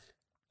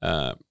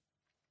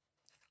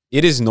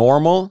it is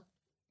normal.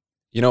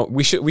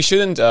 We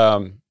shouldn't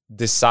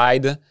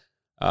decide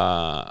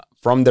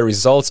from the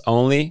results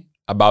only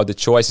about the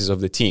choices of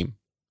the team.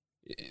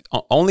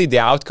 Only the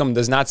outcome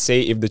does not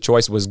say if the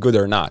choice was good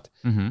or not.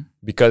 Mm-hmm.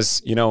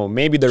 Because,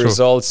 maybe the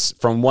results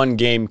from one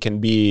game can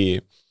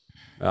be,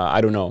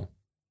 valued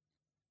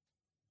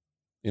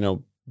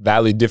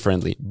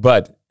differently.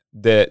 But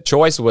the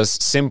choice was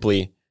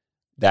simply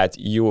that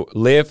you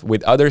live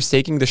with others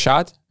taking the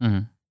shot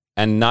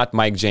and not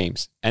Mike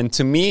James. And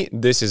to me,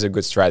 this is a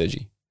good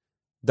strategy.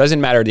 Doesn't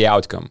matter the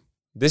outcome.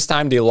 This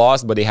time they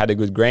lost, but they had a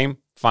good game.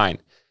 Fine.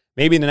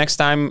 Maybe the next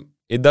time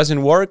it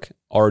doesn't work,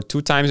 or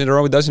 2 times in a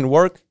row it doesn't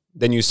work.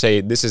 Then you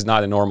say this is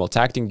not a normal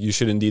tactic. You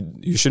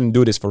shouldn't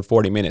do this for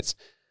 40 minutes.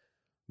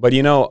 But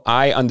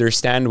I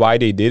understand why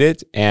they did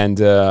it, and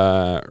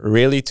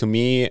really, to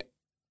me,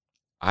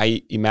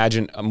 I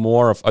imagine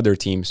more of other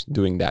teams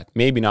doing that.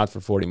 Maybe not for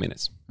 40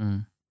 minutes.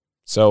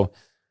 So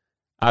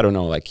I don't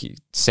know, like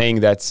saying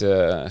that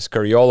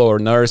Scariolo or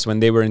Nurse, when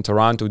they were in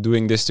Toronto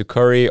doing this to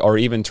Curry, or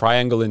even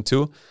Triangle in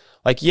 2,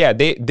 like, yeah,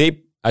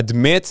 they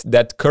admit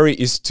that Curry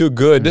is too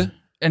good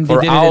and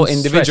for all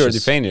individual stretches,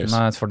 defenders.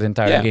 not for the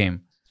entire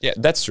game. Yeah,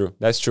 that's true.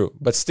 That's true.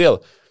 But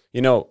still,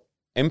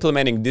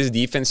 implementing this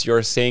defense,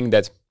 you're saying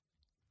that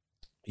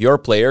your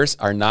players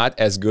are not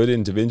as good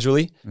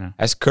individually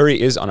as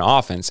Curry is on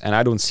offense, and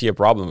I don't see a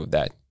problem with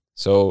that.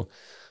 So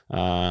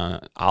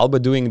Alba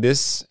doing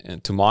this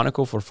to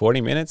Monaco for 40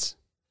 minutes,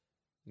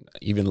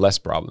 even less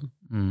problem.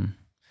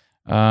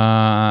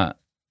 Sergio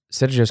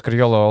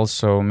Scariolo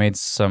also made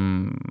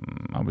some,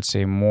 I would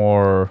say,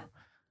 more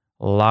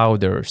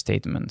louder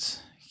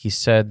statements. He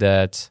said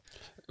that...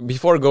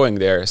 Before going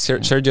there,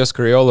 Sergio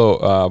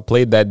Scariolo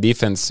played that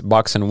defense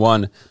box and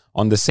one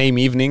on the same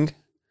evening,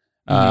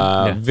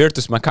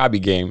 Virtus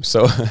Maccabi game.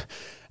 So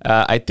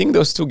I think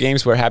those 2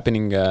 games were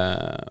happening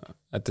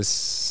at the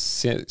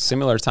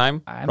similar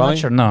time. I'm not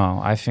sure. No,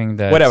 I think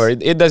that... Whatever,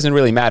 it doesn't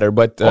really matter.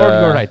 But or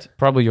you're right.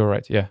 Probably you're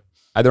right, yeah.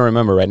 I don't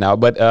remember right now.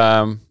 But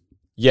so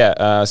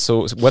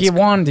he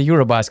won the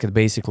Eurobasket,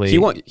 basically. He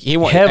won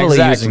heavily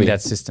exactly. using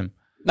that system.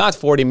 Not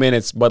 40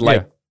 minutes, but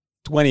like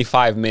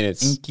 25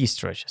 minutes.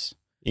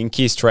 In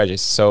key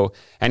stretches. So,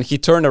 and he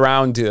turned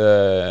around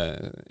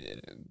the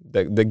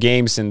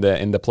games in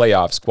the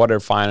playoffs,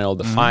 quarterfinal,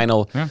 the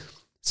final. Yeah.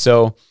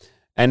 So,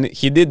 and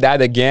he did that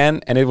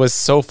again, and it was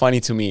so funny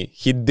to me.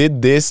 He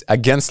did this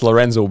against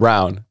Lorenzo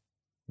Brown,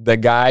 the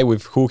guy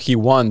with who he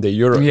won the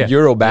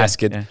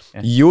Eurobasket,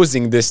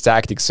 using this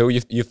tactic. So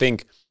you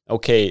think,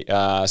 okay,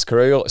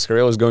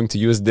 Scariolo is going to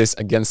use this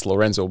against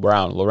Lorenzo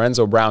Brown.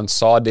 Lorenzo Brown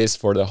saw this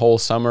for the whole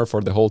summer,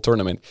 for the whole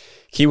tournament.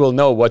 He will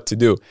know what to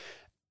do.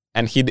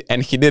 And he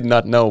did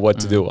not know what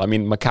to do. I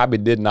mean,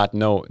 Maccabi did not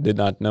know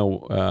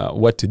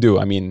what to do.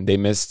 I mean, they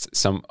missed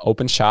some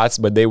open shots,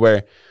 but they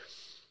were,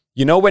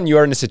 when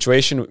you're in a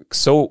situation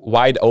so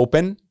wide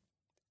open,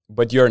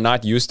 but you're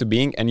not used to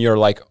being, and you're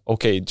like,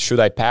 okay, should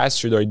I pass?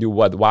 Should I do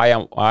what? Why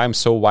I'm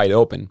so wide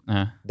open?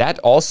 That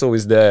also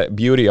is the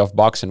beauty of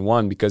box and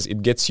one, because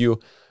it gets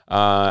you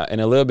in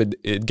a little bit.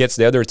 It gets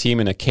the other team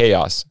in a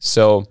chaos.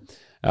 So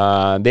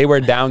they were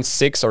down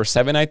 6 or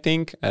 7, I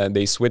think.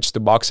 They switched to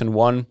box and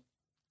one.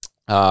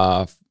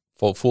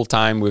 Full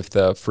time with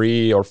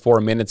 3 or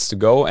 4 minutes to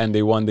go, and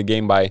they won the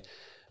game by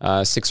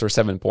 6 or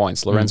 7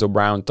 points. Lorenzo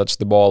Brown touched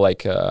the ball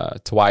like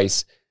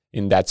twice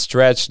in that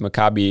stretch.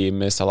 Maccabi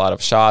missed a lot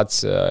of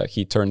shots.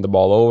 He turned the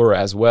ball over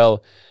as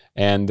well,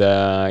 and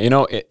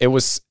it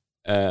was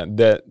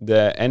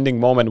the ending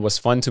moment was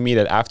fun to me.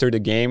 That after the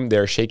game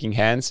they're shaking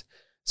hands.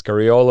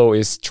 Scariolo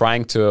is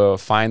trying to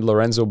find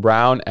Lorenzo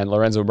Brown, and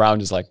Lorenzo Brown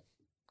is like,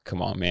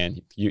 "Come on, man,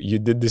 you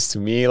did this to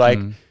me, like."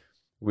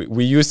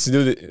 We used to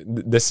do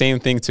the same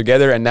thing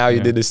together, and now you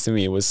did this to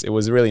me. It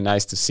was really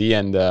nice to see,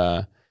 and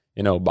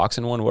box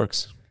and one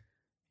works.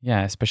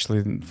 Yeah,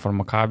 especially for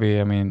Maccabi.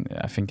 I mean,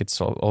 I think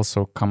it's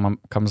also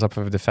comes up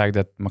with the fact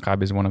that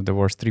Maccabi is one of the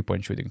worst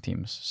 3-point shooting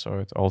teams, so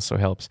it also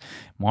helps.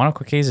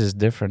 Monaco case is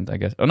different, I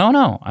guess. Oh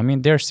no! I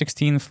mean, they're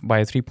 16th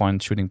by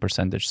 3-point shooting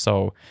percentage,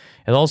 so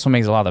it also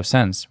makes a lot of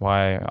sense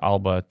why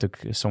Alba took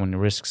so many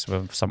risks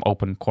with some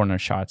open corner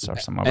shots or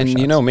some other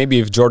shots. And maybe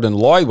if Jordan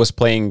Lloyd was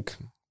playing,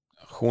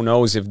 who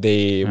knows if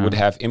they would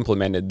have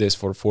implemented this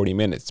for 40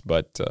 minutes,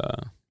 but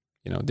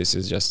this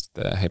is just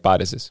a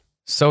hypothesis.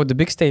 So the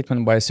big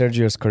statement by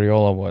Sergio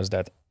Scariolo was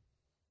that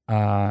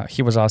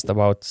he was asked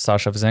about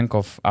Sasha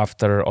Vezenkov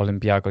after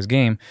Olympiacos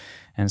game,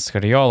 and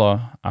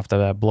Scariolo, after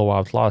that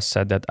blowout loss,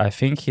 said that I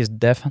think he's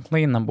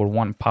definitely number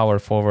 1 power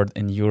forward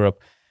in Europe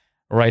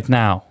right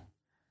now.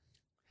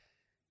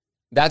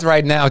 That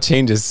right now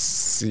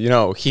changes.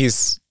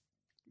 He's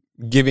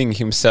giving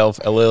himself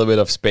a little bit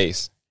of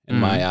space in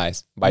my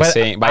eyes by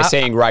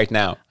saying right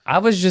now. I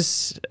was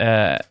just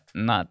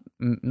not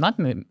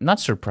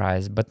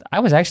surprised, but I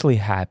was actually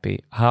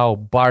happy how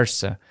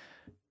Barca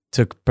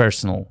took it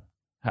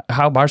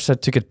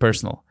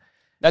personal.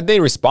 That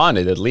they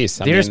responded at least.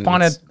 They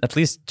responded at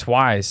least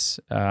twice.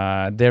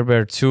 There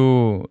were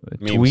 2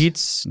 memes.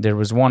 Tweets. There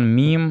was one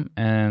meme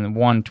and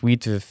one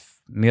tweet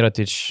with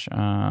Mirotic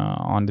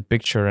on the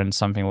picture and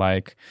something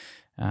like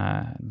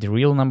the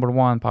real number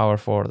 1 power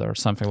forward or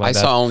something like that.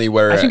 I saw only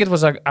where... I think it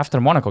was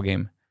after Monaco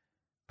game,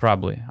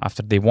 probably,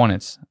 after they won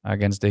it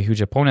against the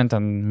huge opponent,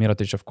 and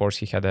Mirotic, of course,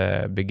 he had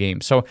a big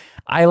game. So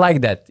I like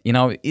that. In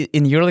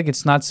EuroLeague,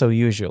 it's not so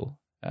usual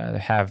to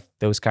have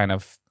those kind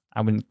of,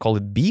 I wouldn't call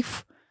it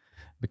beef,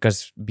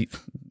 because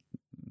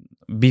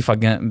beef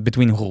again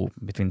between who?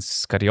 Between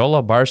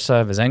Scariolo,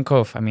 Barca,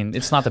 Vezenkov. I mean,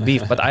 it's not a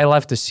beef, but I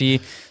love to see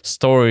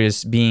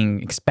stories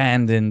being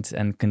expanded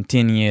and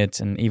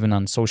continued, and even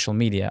on social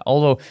media.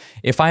 Although,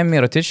 if I'm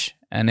Mirotic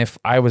and if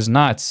I was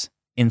not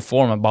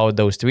informed about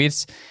those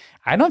tweets,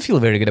 I don't feel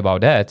very good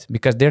about that,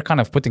 because they're kind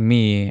of putting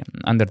me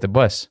under the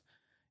bus.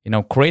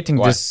 Creating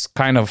this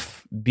kind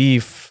of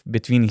beef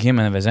between him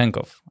and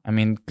Vezenkov. I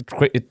mean,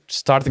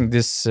 starting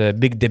this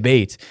big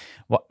debate.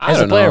 Well, as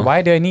a player,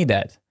 why do I need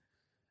that?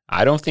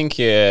 I don't think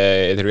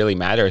it really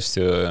matters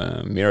to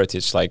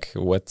Mirotic, like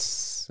what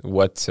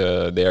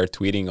they are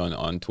tweeting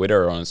on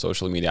Twitter or on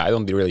social media. I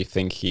don't really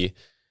think he...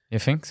 You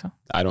think so?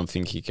 I don't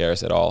think he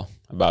cares at all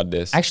about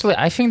this. Actually,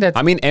 I think that...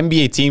 I mean,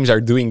 NBA teams are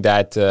doing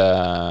that.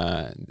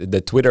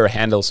 The Twitter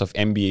handles of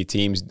NBA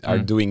teams are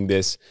doing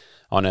this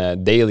on a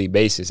daily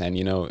basis. And,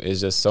 you know,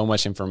 it's just so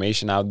much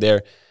information out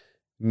there.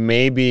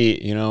 Maybe,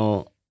 you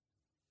know,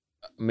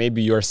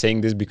 maybe you're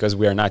saying this because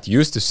we are not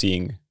used to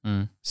seeing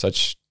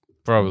such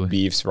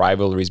beefs,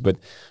 rivalries. But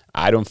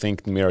I don't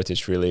think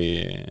Mirotic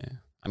really...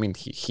 I mean,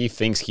 he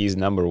thinks he's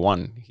number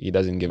one. He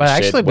doesn't give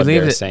a shit what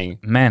they're saying.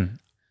 Man...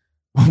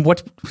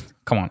 What?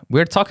 Come on.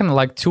 We're talking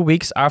like 2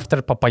 weeks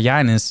after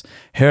Papagiannis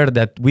heard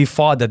that we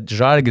thought that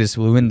Žalgiris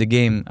will win the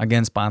game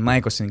against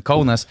Panathinaikos in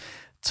Kaunas,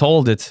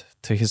 told it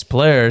to his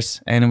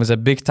players, and it was a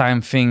big time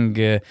thing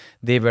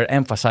they were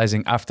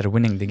emphasizing after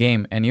winning the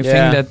game. And you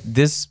think that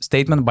this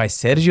statement by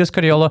Sergio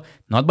Scariolo,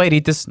 not by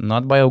Rytis,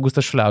 not by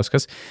Augustas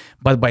Šuliauskas,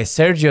 but by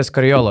Sergio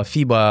Scariolo,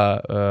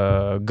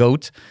 FIBA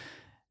GOAT,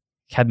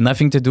 had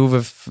nothing to do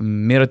with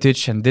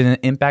Mirotic and didn't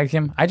impact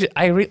him. What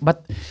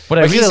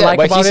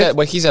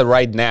he said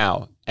right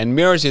now, and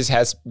Mirotic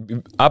has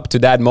up to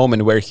that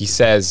moment where he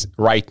says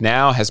right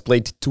now has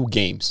played 2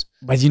 games.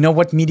 But you know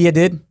what media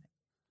did?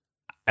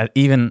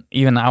 Even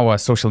our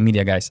social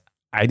media guys.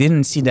 I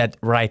didn't see that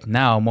right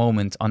now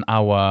moment on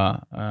our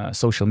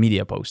social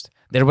media post.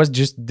 There was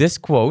just this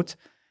quote,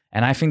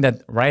 and I think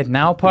that right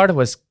now part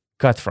was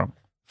cut from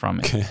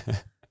it.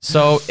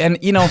 So, and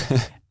you know,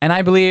 and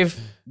I believe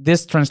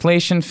this wrong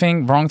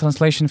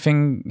translation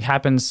thing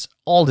happens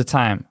all the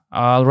time.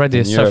 I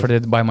already suffered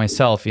it by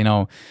myself, you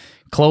know,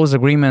 close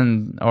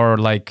agreement or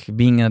like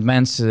being in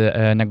advanced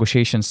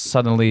negotiations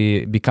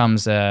suddenly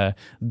becomes a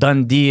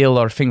done deal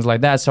or things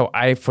like that. So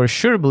I for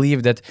sure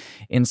believe that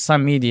in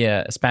some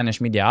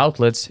Spanish media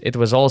outlets, it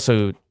was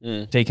also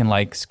taken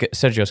like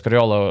Sergio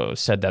Scariolo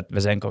said that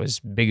Vezenko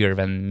is bigger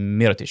than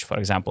Mirotic, for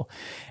example.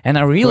 And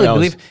I really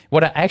believe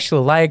what I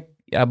actually like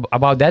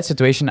about that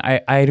situation,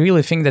 I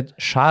really think that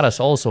Šaras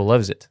also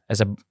loves it.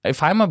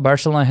 If I'm a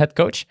Barcelona head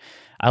coach,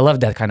 I love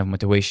that kind of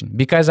motivation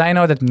because I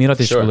know that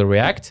Mirotic will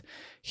react.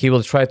 He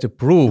will try to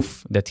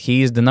prove that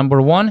he is the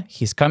number one.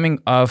 He's coming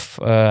off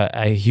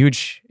a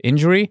huge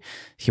injury.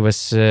 He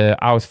was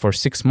out for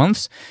 6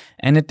 months,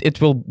 and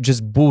it will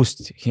just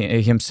boost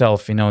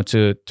himself, you know,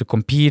 to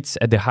compete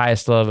at the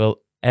highest level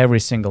every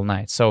single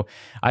night. So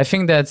I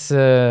think that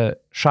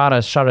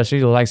Šaras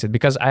really likes it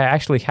because I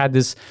actually had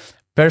this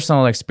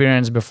personal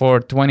experience before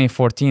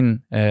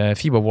 2014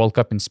 FIBA World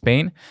Cup in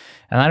Spain.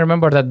 And I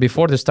remember that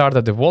before the start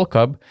of the World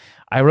Cup,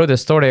 I wrote a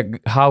story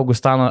how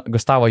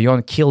Gustavo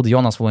Ion killed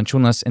Jonas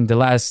Valanciunas in the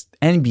last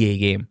NBA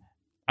game.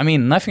 I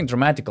mean, nothing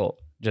dramatical.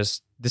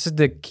 Just this is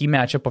the key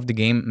matchup of the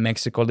game,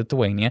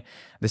 Mexico-Lithuania.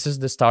 This is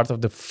the start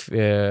of the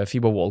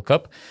FIBA World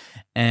Cup.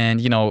 And,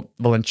 you know,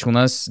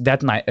 Valanciunas,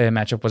 that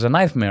matchup was a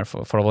nightmare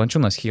for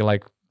Valanciunas. He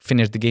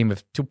finished the game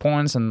with 2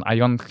 points, and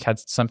Ion had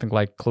something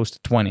like close to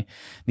 20.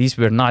 These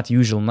were not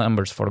usual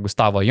numbers for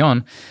Gustavo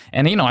Ion.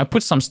 And, you know, I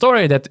put some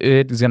story that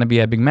it is going to be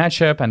a big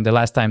matchup, and the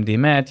last time they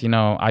met, you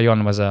know,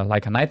 Ion was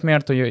like a nightmare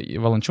to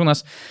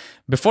Valanciunas.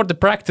 Before the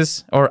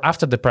practice, or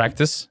after the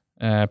practice,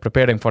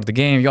 preparing for the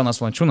game, Jonas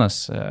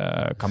Valanciunas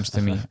comes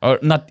to me, or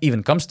not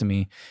even comes to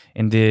me,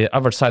 in the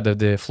other side of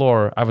the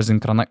floor. I was in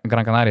Gran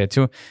Canaria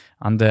too.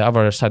 On the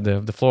other side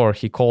of the floor,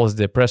 he calls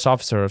the press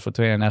officer for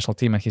the Lithuanian national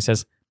team, and he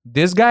says,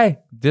 This guy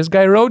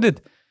wrote it.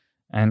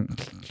 And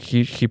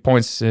he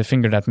points a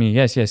finger at me.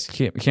 Yes,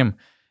 him.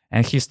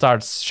 And he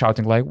starts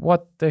shouting like,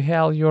 what the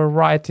hell you're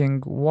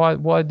writing?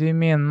 What do you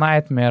mean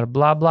nightmare?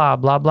 Blah, blah,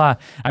 blah, blah.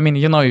 I mean,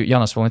 you know,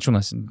 Jonas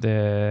Valanciunas,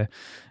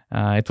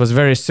 it was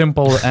very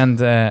simple and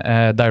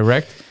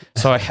direct.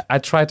 So I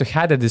tried to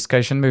have a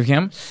discussion with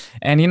him.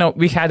 And, you know,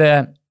 we had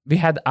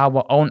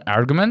our own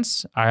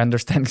arguments. I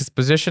understand his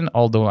position,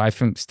 although I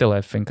think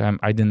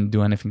I didn't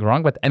do anything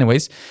wrong. But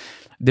anyways,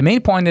 the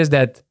main point is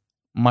that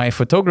my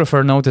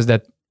photographer noticed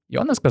that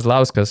Jonas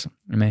Kazlauskas,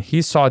 I mean,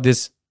 he saw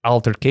this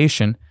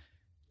altercation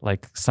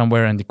like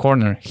somewhere in the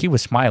corner. He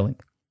was smiling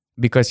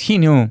because he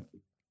knew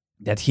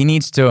that he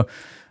needs to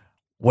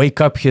wake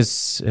up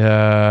his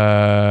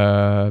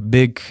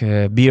big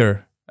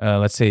beer,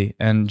 let's say,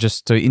 and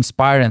just to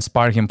inspire and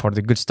spark him for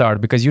the good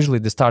start, because usually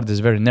the start is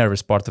very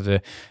nervous part of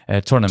the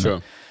tournament.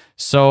 Sure.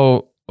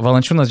 So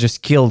Valanciunas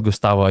just killed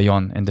Gustavo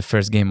Ion in the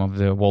first game of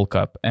the World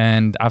Cup,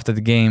 and after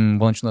the game,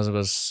 Valanciunas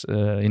was,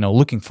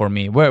 looking for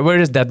me. Where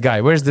is that guy?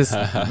 Where's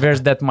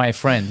that my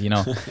friend? You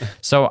know.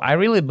 So I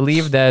really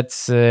believe that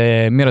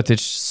Mirotic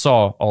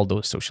saw all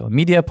those social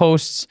media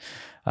posts,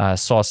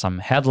 saw some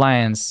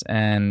headlines,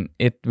 and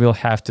it will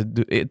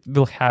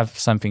have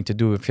something to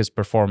do with his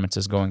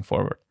performances going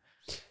forward.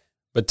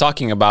 But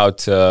talking about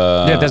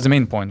that's the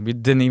main point. We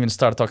didn't even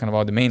start talking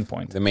about the main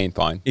point. The main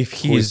point. If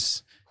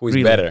he's who's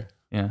really better?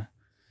 Yeah.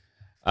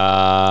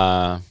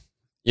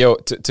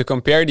 To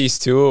compare these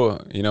two,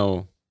 you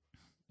know,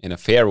 in a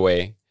fair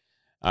way.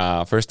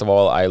 First of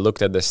all, I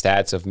looked at the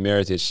stats of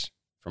Mirotic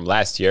from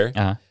last year,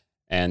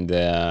 and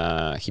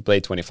he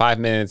played 25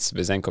 minutes.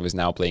 Vezenkov is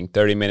now playing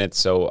 30 minutes.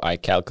 So I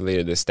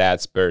calculated the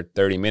stats per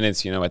 30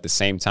 minutes, at the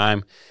same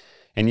time.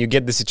 And you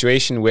get the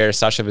situation where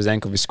Sasha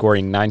Vezenkov is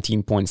scoring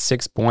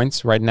 19.6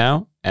 points right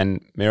now,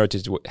 and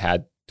Mirotic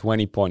had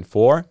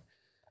 20.4.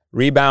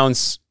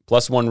 Rebounds,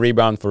 +1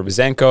 rebound for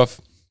Vezenkov.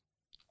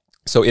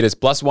 So it is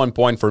 +1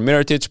 point for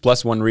Mirotic,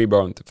 +1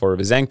 rebound for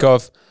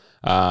Vezenkov.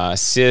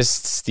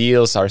 Assists,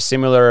 steals are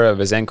similar.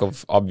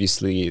 Vezenkov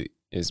obviously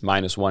is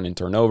 -1 in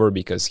turnover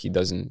because he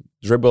doesn't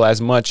dribble as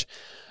much.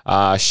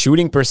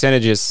 Shooting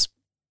percentages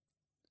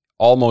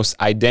almost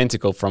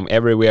identical from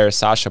everywhere.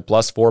 Sasha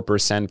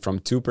 +4% from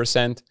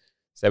 2%,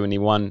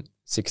 71,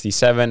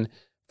 67.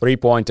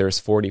 3-pointers,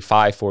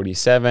 45,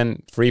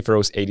 47. Free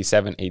throws,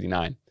 87,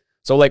 89.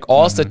 So like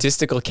all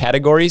statistical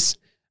categories,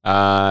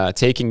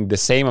 taking the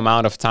same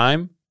amount of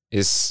time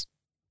is,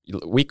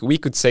 we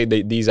could say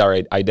that these are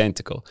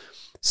identical.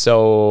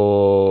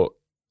 So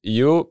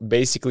you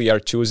basically are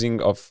choosing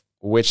of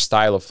which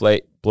style of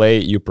play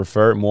you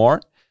prefer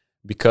more,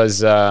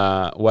 because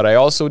what I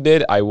also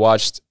did, I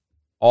watched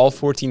all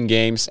 14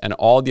 games and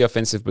all the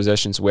offensive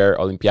possessions where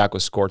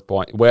Olympiacos scored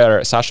points,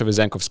 where Sasha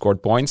Vezenkov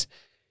scored points.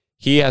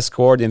 He has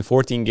scored in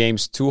 14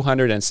 games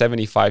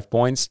 275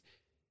 points.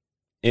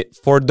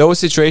 For those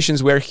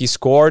situations where he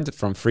scored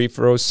from free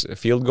throws,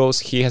 field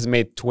goals, he has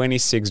made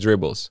 26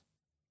 dribbles.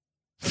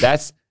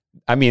 That's,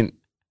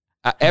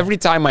 every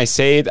time I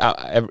say it,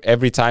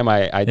 every time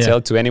I tell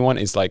to anyone,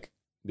 it's like,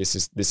 this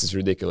is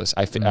ridiculous.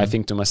 I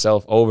think to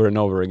myself over and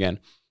over again,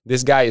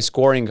 this guy is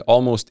scoring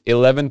almost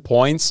 11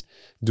 points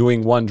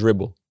doing one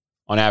dribble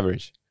on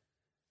average.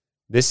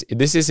 This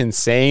is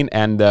insane,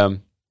 and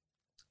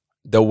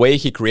the way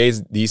he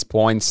creates these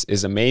points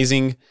is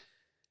amazing.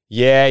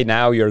 Yeah,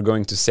 now you're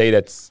going to say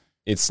that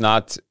it's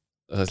not,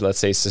 let's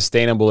say,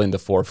 sustainable in the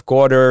fourth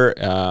quarter.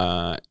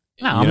 No,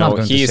 I'm not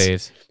going to say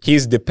it.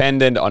 He's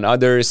dependent on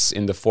others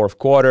in the fourth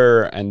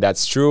quarter, and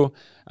that's true.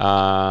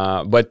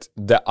 But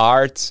the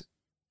art,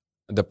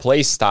 the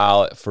play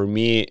style, for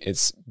me,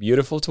 it's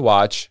beautiful to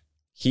watch.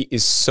 He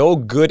is so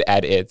good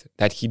at it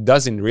that he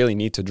doesn't really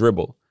need to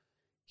dribble.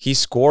 He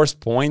scores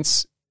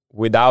points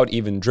without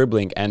even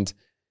dribbling. And,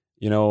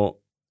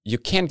 you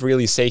can't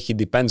really say he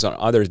depends on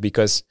others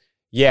because,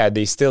 yeah,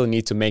 they still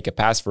need to make a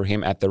pass for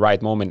him at the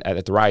right moment,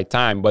 at the right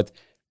time. But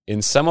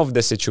in some of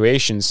the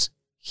situations,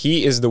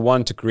 he is the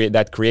one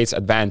that creates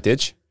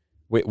advantage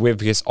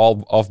with his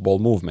off-ball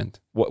movement.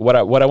 What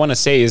I want to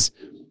say is,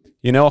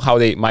 how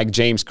Mike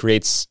James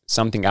creates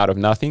something out of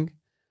nothing?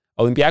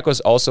 Olympiacos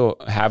also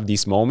have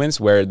these moments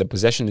where the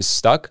possession is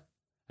stuck,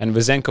 and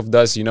Vezenkov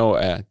does,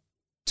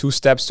 2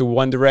 steps to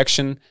one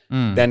direction,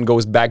 then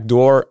goes back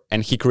door,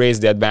 and he creates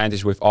the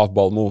advantage with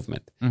off-ball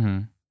movement.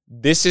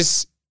 This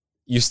is,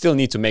 you still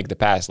need to make the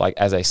pass, like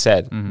as I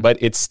said, but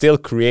it's still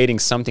creating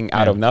something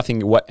out of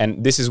nothing.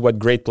 And this is what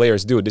great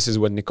players do. This is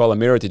what Nikola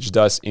Mirotic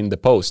does in the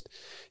post.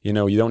 You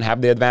don't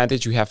have the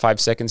advantage. You have 5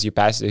 seconds. You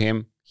pass to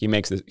him. He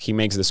makes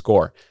the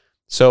score.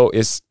 So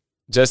it's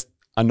just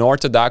an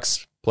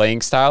orthodox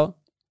playing style,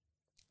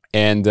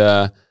 and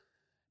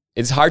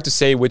it's hard to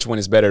say which one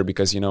is better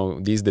because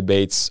these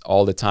debates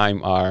all the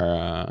time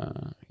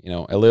are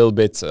a little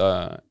bit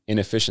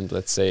inefficient.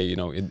 Let's say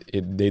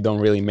they don't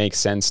really make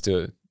sense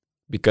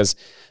because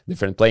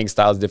different playing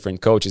styles,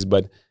 different coaches.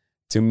 But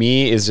to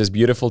me, it's just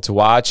beautiful to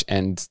watch.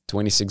 And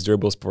 26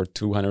 dribbles for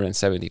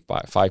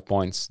 275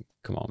 points.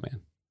 Come on,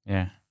 man.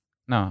 Yeah.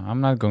 No,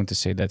 I'm not going to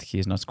say that he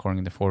is not scoring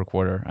in the fourth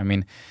quarter.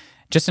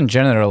 Just in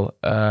general,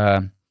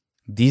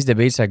 these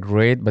debates are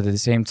great, but at the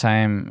same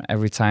time,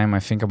 every time I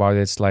think about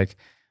it, it's like,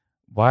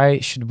 why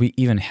should we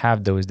even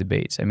have those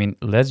debates?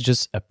 Let's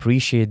just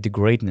appreciate the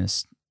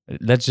greatness.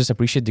 Let's just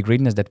appreciate the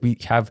greatness that we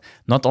have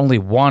not only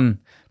one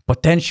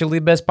potentially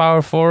best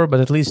power forward,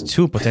 but at least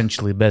 2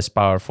 potentially best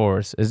power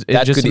forwards.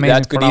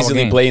 That could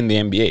easily play in the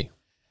NBA.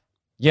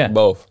 Yeah.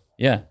 Both.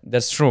 Yeah,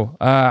 that's true.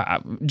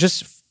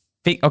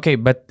 Okay,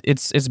 but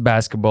it's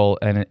basketball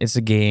and it's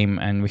a game,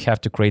 and we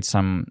have to create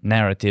some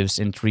narratives,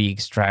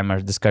 intrigues,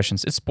 drama,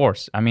 discussions. It's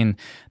sports.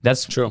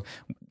 That's true.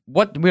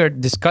 What we're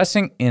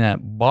discussing in a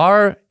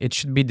bar, it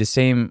should be the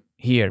same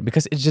here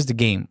because it's just a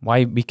game.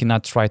 Why we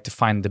cannot try to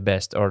find the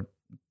best or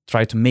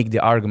try to make the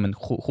argument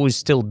who is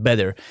still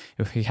better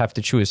if we have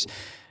to choose?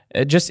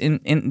 Just in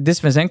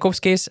this Vezenkov's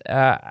case,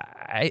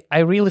 I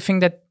really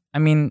think that,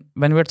 when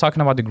we're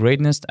talking about the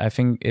greatness, I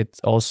think it's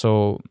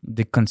also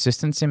the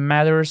consistency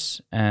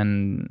matters,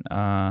 and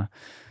the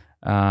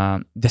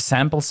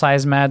sample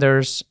size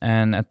matters,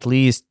 and at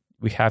least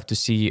we have to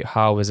see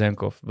how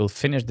Vezenkov will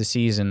finish the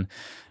season,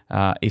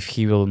 if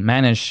he will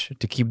manage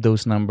to keep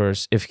those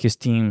numbers, if his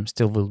team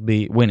still will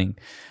be winning.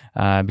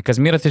 Because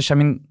Mirotic,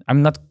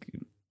 I'm not...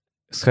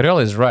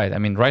 Scariola is right.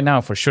 Right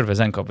now, for sure,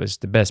 Vezenkov is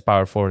the best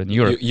power forward in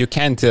Europe. You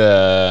can't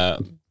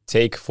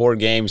take 4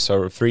 games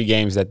or 3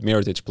 games that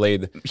Mirotic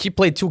played. He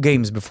played 2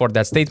 games before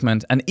that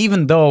statement. And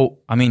even though,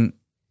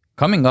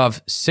 coming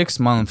off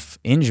 6-month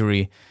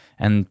injury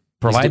and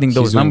providing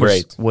those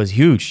numbers was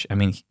huge.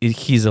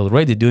 He's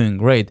already doing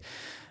great.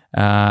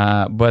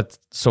 But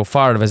so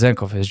far,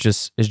 Vezenkov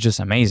is just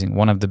amazing.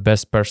 One of the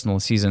best personal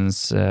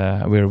seasons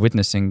we're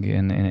witnessing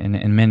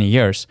in many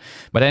years.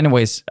 But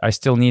anyways, I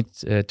still need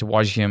to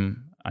watch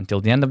him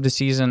until the end of the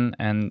season.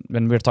 And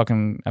when we're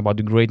talking about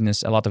the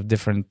greatness, a lot of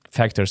different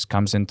factors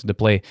comes into the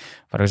play.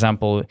 For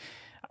example,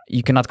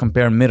 you cannot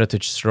compare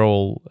Mirotic's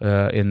role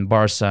in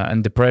Barca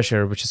and the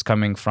pressure which is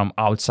coming from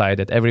outside,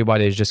 that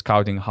everybody is just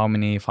counting how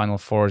many Final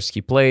Fours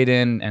he played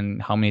in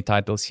and how many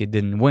titles he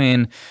didn't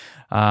win.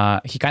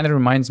 He kind of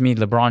reminds me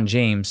LeBron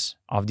James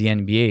of the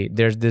NBA.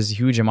 There's this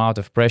huge amount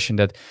of pressure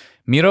that,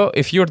 Miro,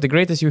 if you're the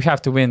greatest, you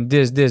have to win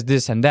this,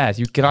 and that.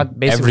 You cannot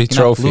basically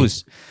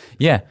lose.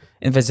 Yeah.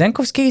 In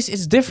Vezenkov's case,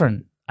 it's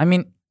different. I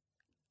mean,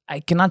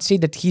 I cannot say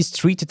that he's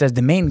treated as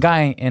the main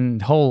guy in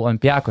the whole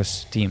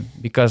Olympiacos team,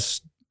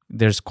 because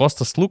there's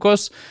Kostas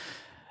Lukos.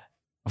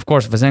 Of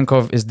course,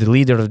 Vezenkov is the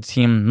leader of the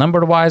team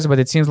number-wise, but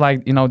it seems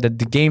like, that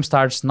the game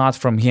starts not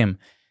from him.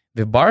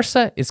 With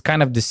Barca, it's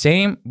kind of the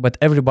same, but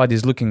everybody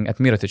is looking at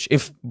Mirotic.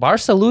 If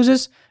Barca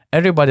loses,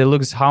 everybody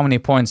looks how many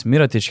points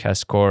Mirotic has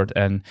scored,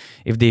 and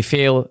if they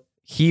fail,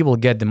 he will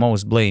get the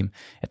most blame.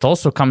 It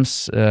also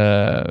comes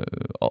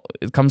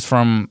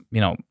from,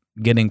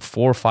 getting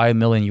 4 or 5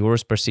 million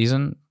euros per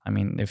season. I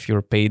mean, if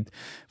you're paid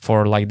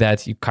for like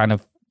that, you kind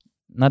of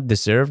not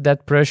deserve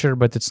that pressure,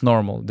 but it's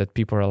normal that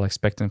people are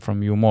expecting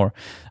from you more.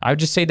 I would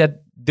just say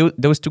that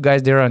those two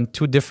guys, they're on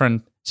two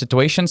different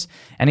situations,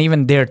 and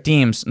even their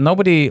teams,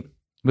 nobody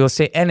will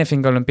say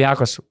anything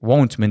Olympiacos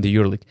won't win the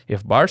EuroLeague.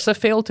 If Barca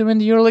fail to win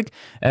the EuroLeague,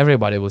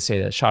 everybody will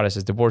say that Šaras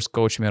is the worst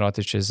coach,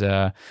 Mirotic is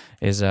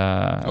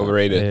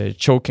overrated,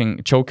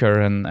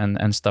 choker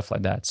and stuff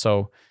like that.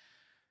 So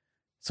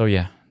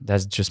yeah,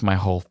 that's just my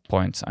whole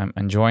point. I'm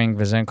enjoying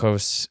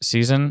Vezenkov's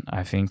season.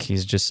 I think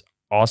he's just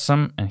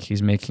awesome, and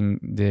he's making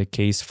the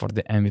case for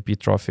the MVP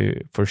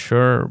trophy for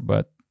sure,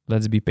 but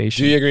let's be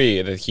patient. Do you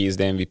agree that he's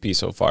the MVP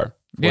so far?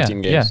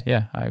 14 games?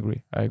 Yeah, I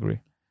agree.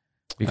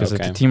 Because of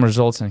the team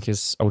results and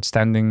his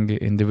outstanding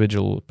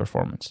individual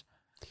performance.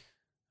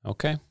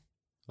 Okay.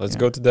 Let's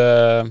go to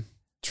the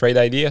trade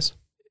ideas.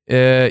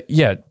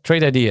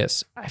 Trade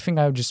ideas. I think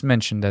I just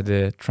mentioned that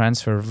the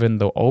transfer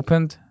window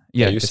opened.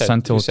 It's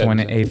until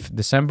 28th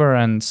December,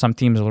 and some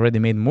teams already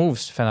made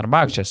moves.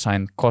 Fenerbahce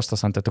signed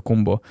Kostas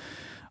Antetokounmpo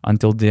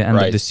until the end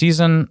of the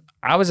season.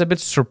 I was a bit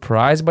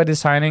surprised by the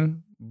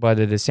signing, but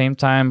at the same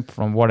time,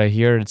 from what I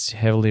hear, it's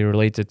heavily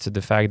related to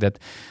the fact that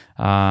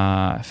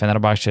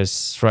Fenerbahce is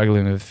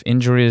struggling with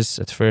injuries.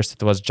 At first,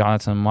 it was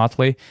Jonathan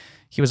Motley.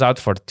 He was out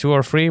for 2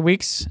 or 3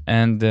 weeks,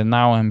 and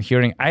now I'm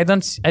hearing, I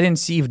didn't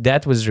see if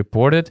that was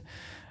reported,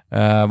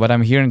 but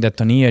I'm hearing that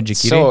Tonia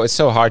Jakiri... So it's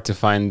so hard to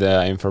find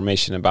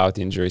information about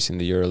injuries in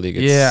the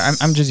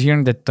EuroLeague. I'm just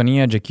hearing that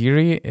Tonia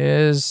Jakiri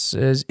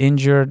is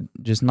injured,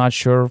 just not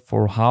sure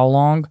for how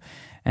long,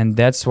 and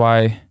that's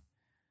why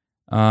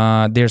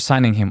they're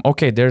signing him.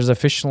 Okay,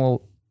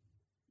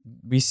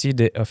 we see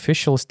the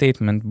official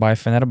statement by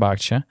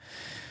Fenerbahce,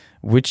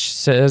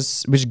 which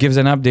gives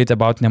an update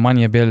about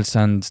Nemanja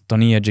Bjelica and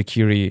Tonia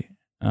Jakiri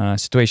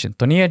situation.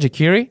 Tonia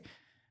Jakiri,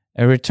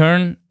 a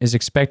return is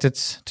expected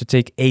to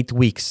take 8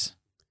 weeks.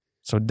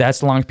 So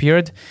that's a long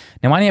period.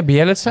 Nemanja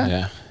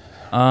Bjelica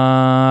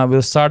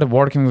will start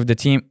working with the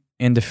team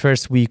in the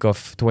first week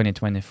of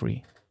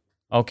 2023.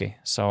 Okay,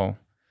 so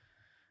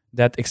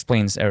that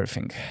explains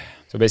everything.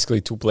 So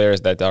basically 2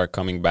 players that are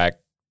coming back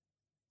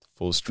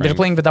full strength. They're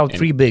playing without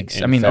 3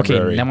 bigs. I mean,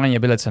 February. Nemanja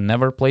Bjelica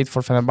never played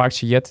for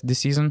Fenerbahce yet this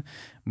season,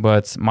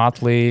 but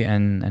Motley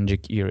and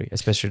Jakiri,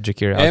 especially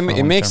Jakiri.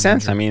 It makes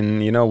sense. Injury. I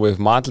mean, with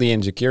Motley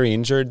and Jakiri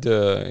injured,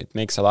 it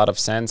makes a lot of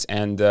sense.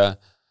 And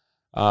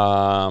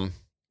I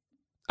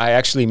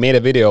actually made a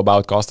video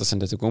about Kostas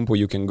Antetokounmpo.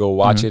 You can go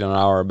watch it on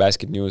our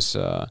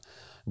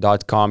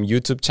basketnews.com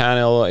YouTube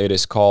channel. It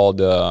is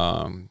called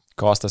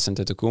Kostas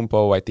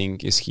Antetokounmpo. I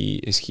think, is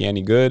he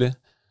any good?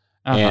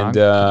 And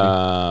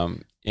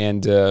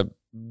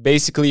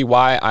basically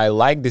why I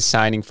like this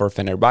signing for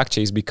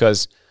Fenerbahce is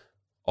because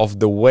of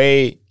the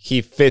way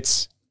he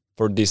fits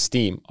for this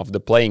team, of the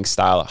playing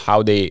style,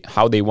 how they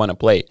want to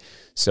play.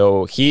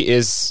 So he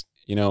is,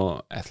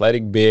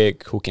 athletic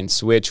big, who can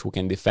switch, who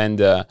can defend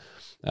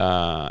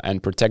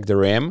and protect the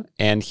rim,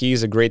 and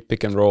he's a great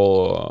pick and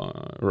roll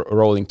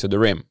rolling to the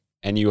rim.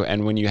 And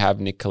when you have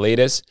Nick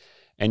Kalaitis,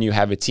 and you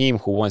have a team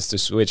who wants to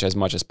switch as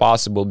much as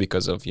possible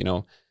because of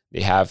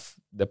they have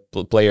the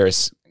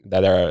players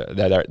that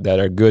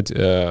are good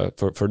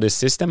for this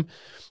system.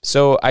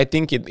 So I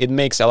think it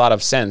makes a lot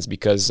of sense,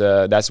 because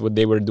that's what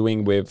they were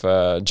doing with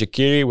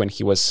Jakiri when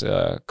he was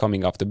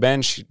coming off the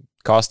bench.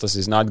 Kostas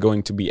is not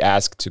going to be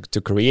asked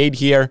to create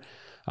here.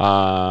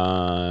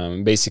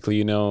 Basically,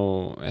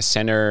 a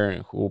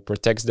center who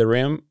protects the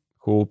rim,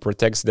 who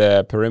protects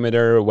the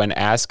perimeter when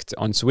asked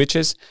on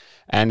switches,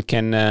 and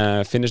can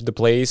finish the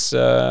plays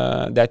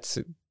that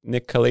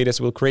Nick Kalaitis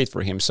will create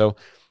for him. So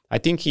I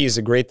think he is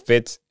a great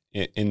fit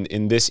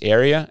in this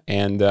area,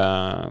 and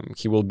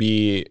he will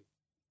be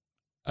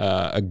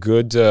a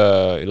good,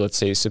 let's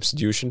say,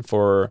 substitution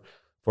for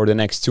the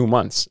next 2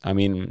 months. I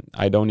mean,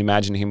 I don't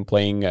imagine him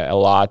playing a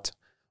lot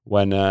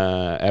when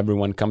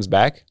everyone comes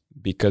back,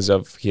 because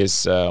of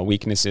his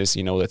weaknesses,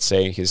 let's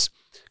say his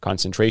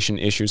concentration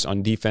issues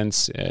on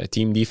defense,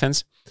 team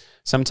defense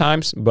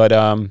sometimes, but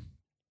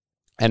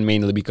and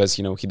mainly because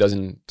he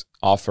doesn't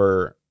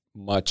offer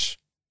much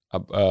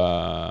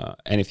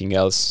anything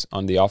else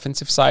on the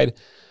offensive side.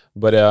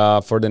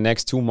 But for the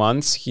next 2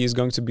 months, he's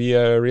going to be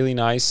a really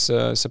nice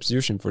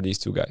substitution for these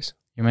two guys.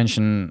 You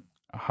mentioned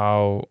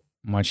how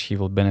much he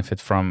will benefit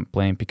from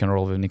playing pick and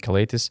roll with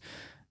Nikolaitis.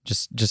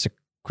 Just a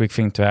quick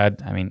thing to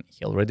add. I mean,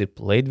 he already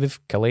played with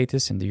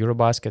Kalaitis in the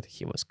Eurobasket.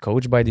 He was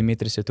coached by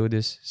Dimitris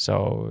Itoudis,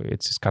 so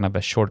it's kind of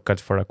a shortcut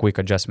for a quick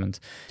adjustment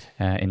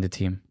in the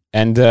team.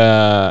 And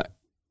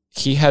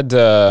he had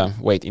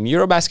in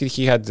Eurobasket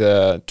he had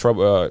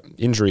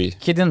injury.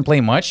 He didn't play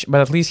much,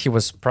 but at least he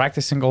was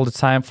practicing all the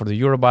time for the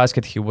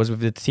Eurobasket. He was with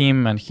the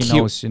team, and he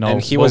knows,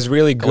 And he was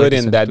really good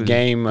in that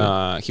game.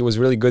 He was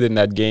really good in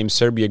that game,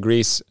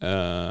 Serbia-Greece,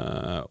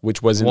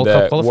 which was in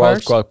the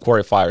World Cup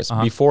qualifiers.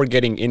 Before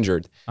getting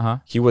injured.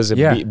 He was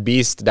a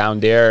beast down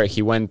there.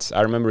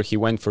 I remember he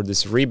went for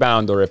this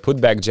rebound or a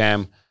putback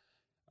jam.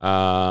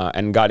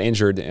 And got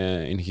injured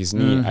in his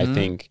knee, I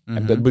think.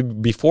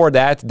 But before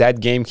that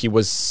game, he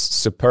was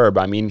superb.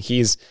 I mean,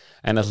 he's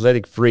an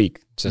athletic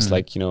freak, just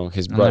like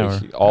his brother.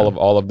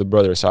 All of the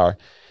brothers are,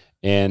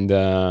 and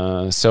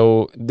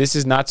so this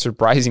is not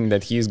surprising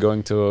that he's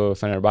going to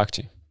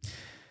Fenerbahce.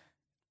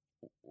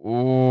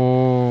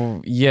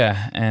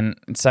 Yeah, and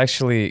it's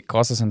actually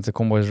Kostas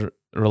Antetokounmpo is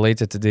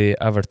related to the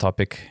other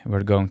topic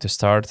we're going to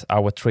start,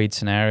 our trade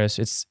scenarios.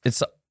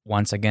 It's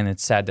once again,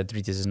 it's sad that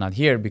Rytis is not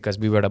here because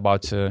we were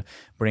about to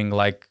bring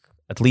like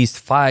at least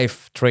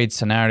 5 trade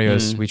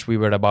scenarios which we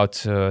were about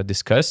to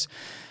discuss.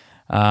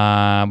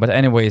 But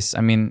anyways,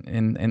 I mean,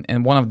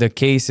 in one of the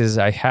cases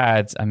I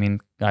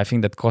think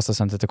that Kostas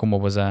Antetokounmpo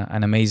was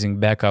an amazing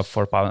backup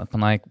for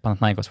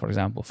Panathinaikos, for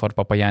example, for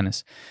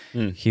Papagiannis.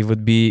 He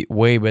would be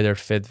way better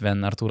fit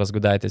than Arturas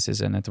Gudaitis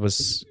is, and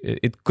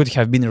it could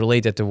have been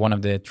related to one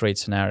of the trade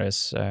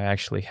scenarios I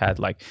actually had,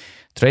 like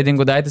trading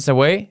Gudaitis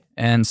away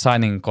and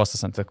signing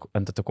Kostas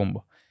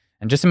Antetokounmpo.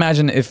 And just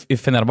imagine if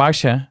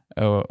Fenerbahce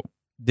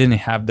didn't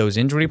have those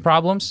injury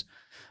problems.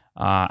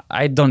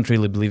 I don't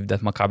really believe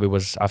that Maccabi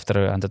was after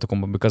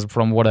Antetokounmpo, because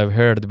from what I've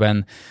heard,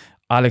 when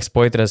Alex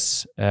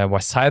Poitras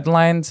was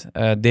sidelined,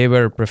 they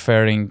were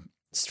preferring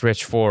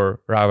stretch 4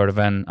 rather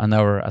than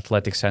another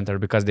athletic center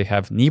because they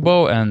have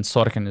Nebo, and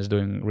Sorkin is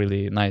doing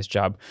really nice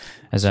job.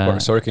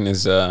 Sorkin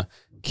is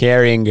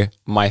carrying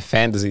my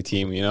fantasy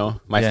team,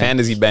 my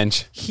fantasy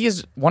bench. He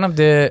is one of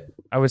the,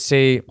 I would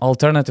say,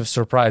 alternative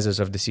surprises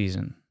of the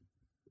season.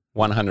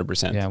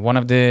 100%. Yeah, one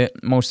of the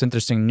most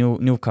interesting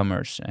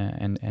newcomers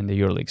in the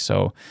EuroLeague.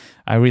 So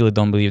I really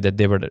don't believe that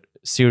they were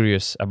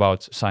serious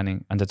about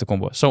signing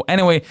Antetokounmpo. So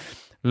anyway,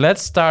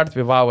 let's start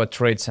with our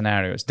trade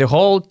scenarios. The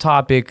whole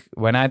topic,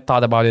 when I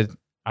thought about it,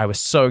 I was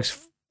so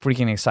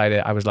freaking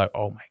excited. I was like,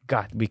 oh my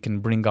God, we can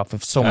bring up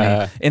with so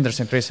many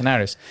interesting trade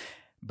scenarios.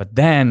 But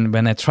then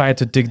when I tried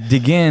to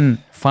dig in,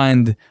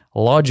 find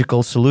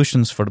logical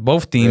solutions for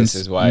both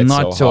teams,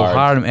 not to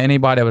harm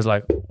anybody, I was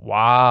like,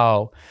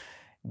 wow.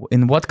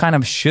 In what kind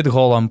of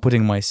shithole I'm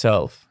putting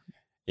myself?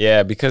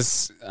 Yeah,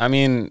 because, I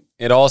mean,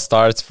 it all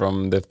starts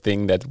from the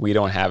thing that we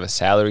don't have a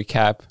salary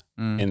cap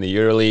in the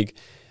EuroLeague.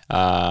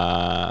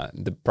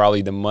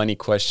 Probably the money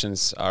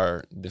questions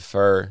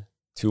differ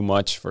too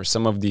much for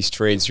some of these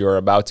trades you're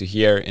about to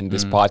hear in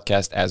this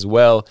podcast as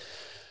well.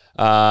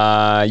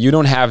 You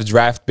don't have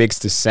draft picks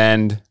to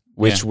send,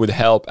 which would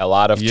help a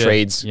lot of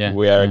trades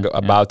we are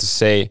about to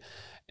say.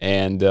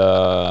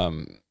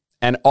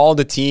 And all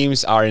the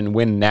teams are in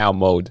win now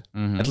mode,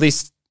 at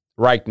least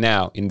right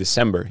now in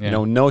December.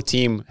 No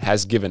team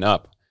has given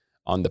up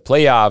on the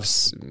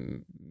playoffs,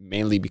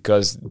 mainly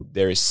because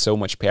there is so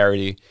much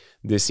parity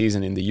this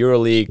season in the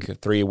EuroLeague.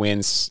 3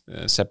 wins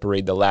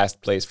separate the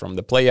last place from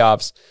the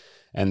playoffs,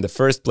 and the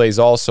first place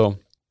also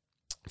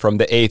from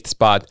the 8th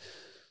spot.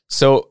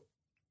 So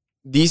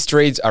these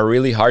trades are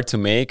really hard to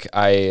make.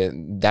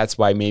 That's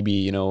why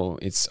maybe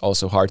it's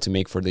also hard to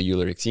make for the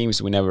EuroLeague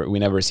teams. We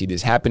never see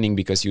this happening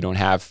because you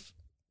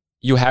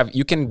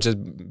can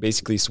just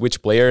basically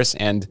switch players,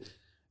 and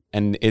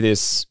it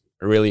is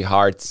really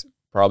hard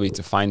probably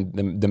to find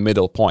the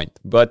middle point.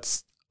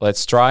 But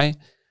let's try.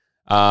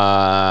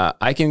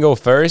 I can go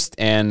first,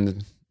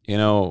 and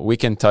we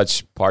can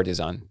touch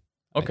Partizan.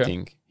 Okay. I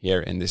think here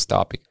in this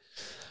topic.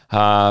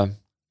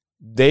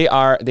 They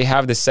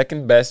have the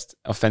second best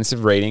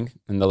offensive rating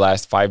in the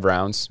last 5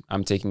 rounds.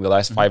 I'm taking the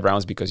last 5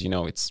 rounds because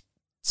it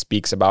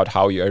speaks about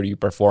how you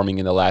performing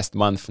in the last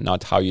month,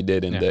 not how you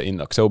did in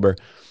October.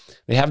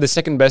 They have the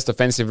second best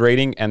offensive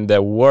rating and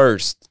the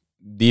worst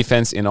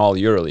defense in all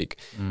EuroLeague.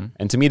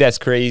 And to me, that's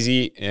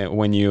crazy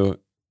when you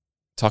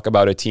talk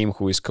about a team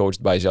who is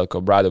coached by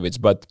Željko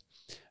Obradović. But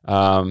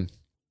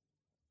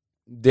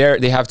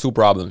they have 2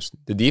 problems.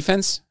 The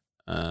defense,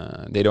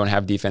 they don't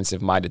have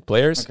defensive-minded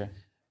players. Okay.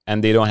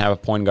 And they don't have a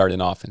point guard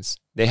in offense.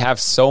 They have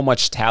so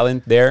much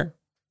talent there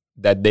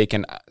that they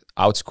can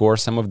outscore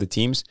some of the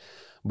teams.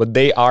 But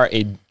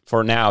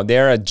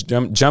they're a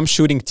jump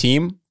shooting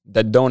team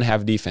that don't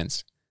have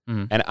defense.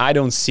 And I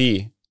don't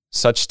see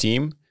such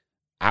team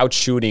out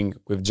shooting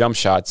with jump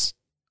shots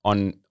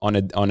on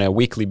a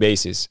weekly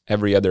basis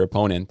every other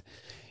opponent,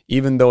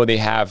 even though they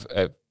have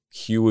a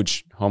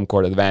huge home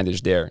court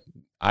advantage there.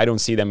 I don't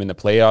see them in the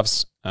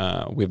playoffs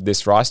with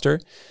this roster.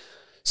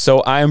 So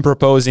I am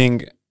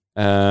proposing,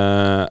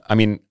 I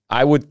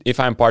would, if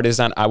I'm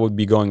Partizan, I would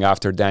be going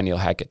after Daniel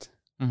Hackett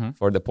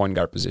for the point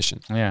guard position.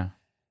 Yeah.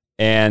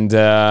 And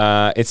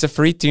it's a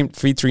free team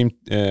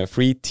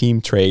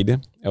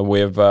trade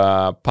with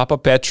Papa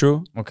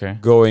Petru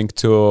going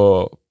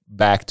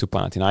back to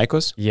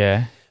Panathinaikos.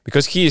 Yeah.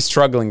 Because he is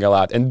struggling a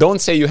lot. And don't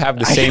say you have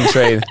the same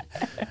trade.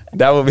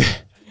 That will be...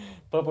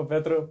 Papa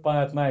Petru,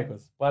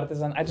 Panathinaikos,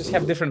 Partizan. I just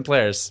have different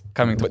players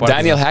coming to Partizan.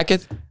 Daniel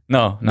Hackett?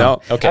 No.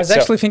 Okay. I was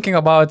actually thinking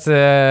about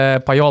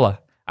Payola.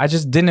 I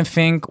just didn't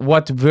think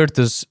what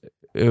Virtus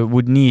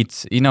would need.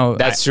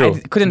 That's true. I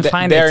couldn't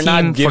find a they're team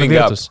not giving for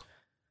Virtus. Up.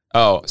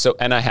 Oh,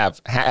 and I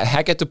have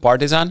Hackett to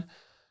Partizan,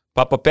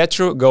 Papa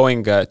Petru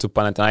going to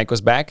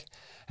Panathinaikos back,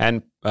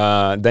 and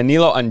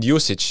Danilo and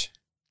Jusic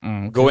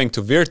going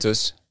to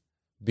Virtus,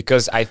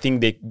 because I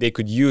think they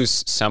could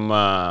use some,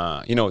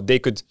 they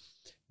could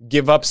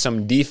give up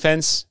some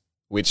defense,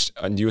 which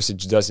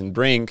Jusic doesn't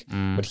bring,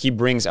 but he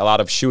brings a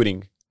lot of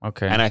shooting.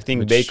 Okay. And I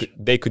think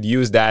they could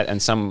use that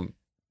and some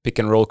pick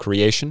and roll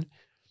creation.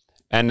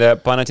 And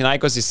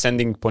Panathinaikos is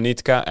sending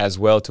Ponitka as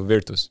well to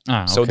Virtus.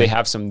 So they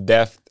have some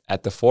depth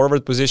at the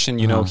forward position.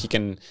 He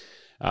can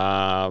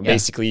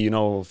basically,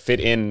 fit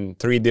in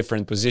 3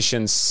 different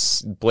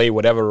positions, play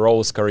whatever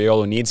roles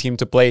Cariolo needs him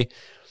to play.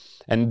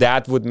 And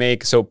that would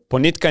make, so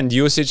Ponitka and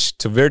Jusic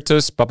to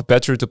Virtus, Papa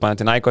Petru to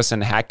Panathinaikos,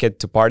 and Hackett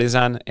to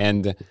Partizan.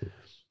 And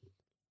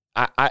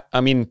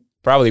I mean,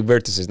 probably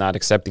Virtus is not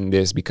accepting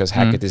this because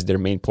Hackett is their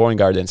main point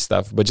guard and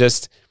stuff. But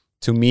just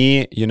to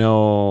me,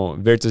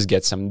 Virtus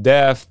gets some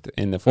depth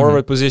in the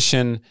forward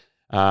position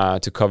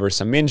to cover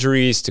some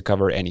injuries, to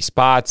cover any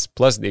spots.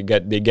 Plus, they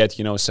get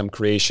some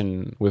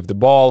creation with the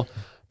ball.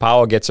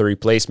 Pau gets a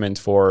replacement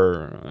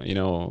for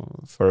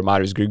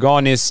Marius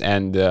Grigonis,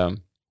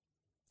 and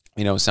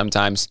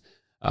sometimes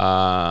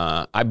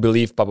I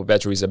believe Papa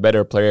Petru is a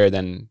better player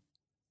than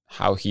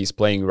how he's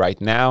playing right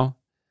now.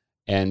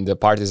 And the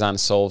Partizan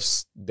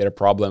solves their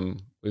problem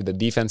with the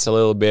defense a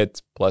little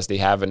bit. Plus, they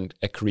have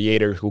a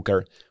creator who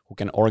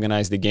can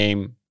organize the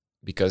game,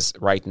 because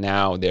right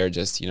now they're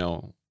just,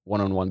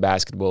 one-on-one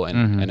basketball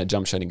and a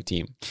jump shooting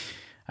team.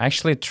 I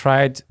actually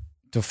tried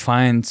to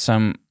find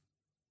some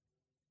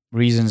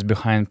reasons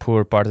behind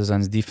poor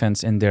Partizan's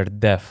defense in their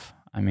depth.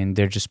 I mean,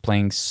 they're just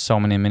playing so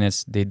many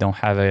minutes. They don't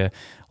have a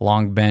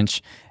long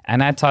bench.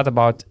 And I thought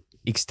about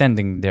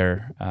extending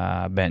their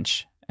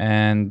bench.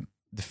 And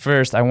the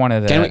first I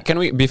wanted... Can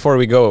we before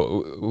we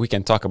go, we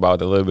can talk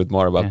about a little bit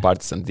more about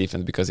Partizan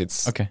defense, because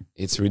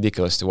it's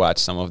ridiculous to watch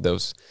some of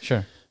those.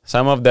 Sure.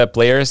 Some of the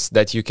players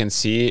that you can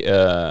see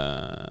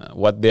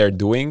what they're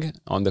doing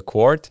on the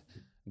court,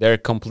 they're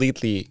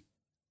completely...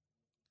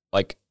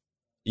 Like,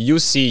 you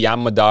see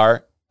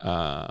Yamadar...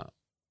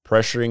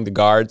 pressuring the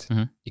guard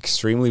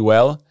extremely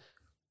well,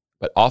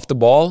 but off the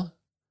ball,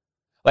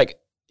 like,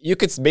 you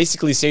could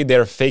basically say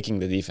they're faking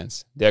the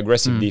defense, the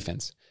aggressive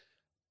defense.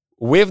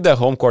 With the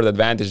home court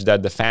advantage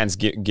that the fans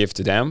give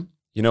to them,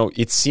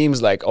 it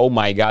seems like, oh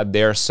my God,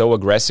 they're so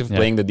aggressive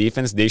playing the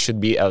defense. They should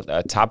be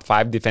a top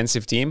 5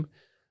 defensive team.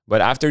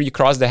 But after you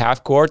cross the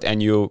half court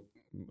and you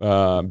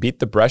beat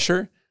the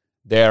pressure,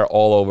 they're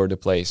all over the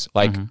place.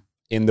 Like,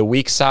 in the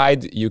weak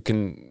side,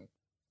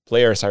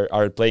 players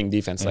are playing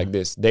defense like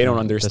this. They don't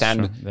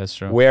understand That's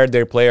true. where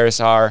their players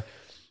are.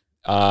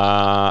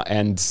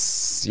 And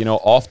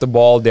off the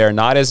ball, they're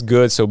not as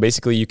good. So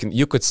basically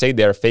you could say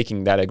they're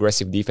faking that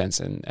aggressive defense,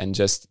 and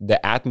just the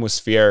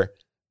atmosphere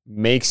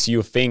makes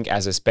you think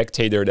as a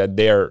spectator that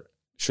there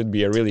should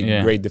be a really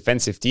great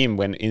defensive team,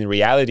 when in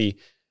reality,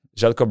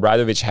 Željko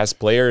Obradović has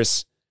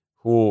players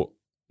who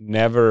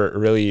never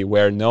really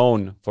were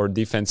known for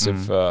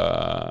defensive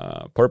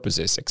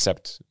purposes,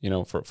 except,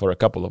 for a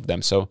couple of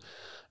them. So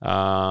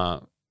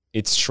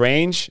it's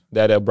strange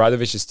that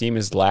Obradović's team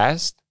is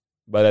last,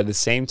 but at the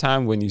same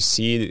time, when you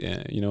see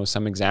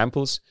some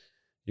examples,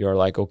 you're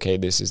like, okay,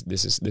 this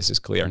is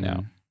clear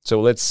now.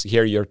 So let's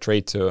hear your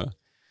trade to.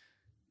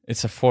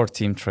 It's a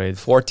 4-team trade.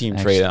 4-team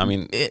trade. I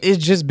mean,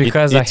 it's just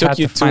because I had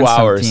to find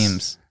some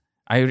teams.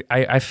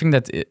 I think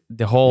that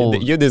the whole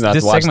you did not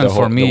this watch segment the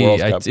whole, for me,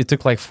 the it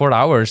took like 4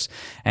 hours,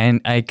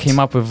 and I came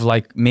up with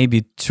like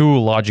maybe 2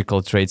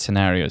 logical trade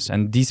scenarios,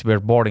 and these were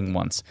boring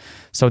ones.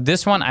 So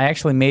this one, I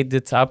actually made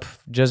it up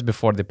just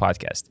before the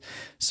podcast.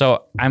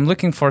 So I'm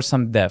looking for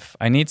some depth.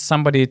 I need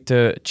somebody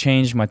to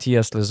change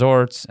Matthias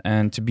Lezort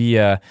and to be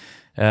a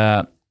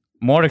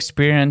more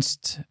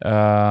experienced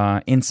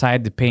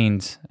inside the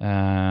paint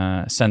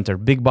center,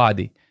 big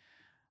body.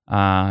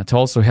 To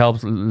also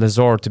help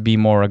Lezort to be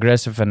more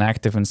aggressive and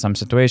active in some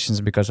situations,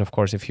 because of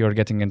course if you're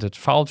getting into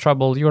foul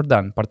trouble, you're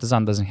done.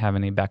 Partizan doesn't have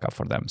any backup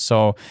for them.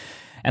 So,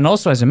 and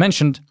also as I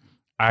mentioned,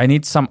 I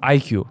need some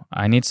IQ.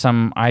 I need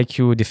some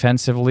IQ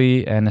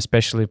defensively, and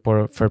especially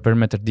for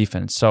perimeter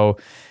defense. So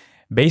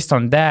based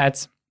on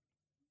that,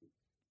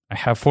 I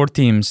have 4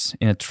 teams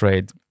in a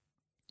trade.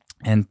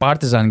 And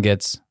Partizan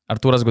gets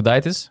Arturas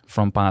Gudaitis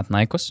from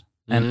Panathinaikos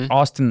and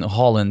Austin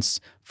Hollins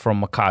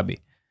from Maccabi.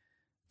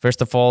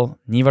 First of all,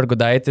 neither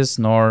Gudaitis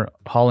nor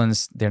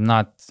Hollins, they're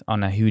not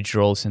on a huge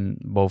roles in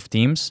both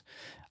teams.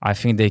 I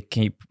think they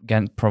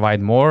can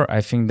provide more.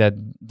 I think that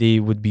they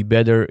would be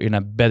better in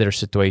a better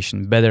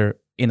situation, better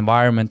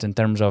environment in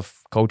terms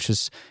of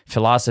coaches,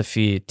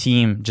 philosophy,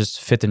 team, just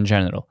fit in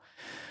general.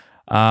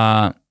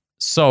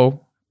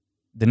 So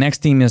the next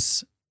team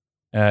is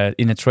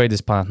in a trade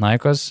is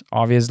Panathinaikos,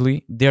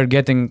 obviously. They're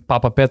getting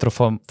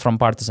Papapetro from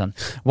Partizan.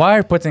 Why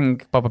are putting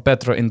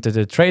Papapetro into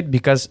the trade?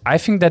 Because I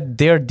think that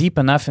they're deep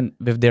enough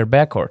with their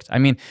backcourt. I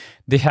mean,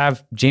 they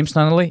have James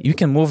Nunnally. You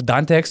can move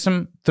Dante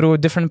Exum through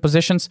different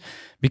positions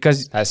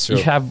because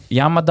you have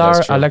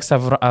Yamadar, Alex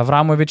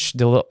Avramovic.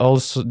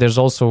 There's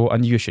also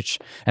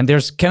Anjusic. And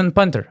there's Kevin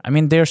Punter. I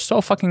mean, they're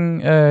so fucking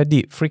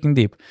freaking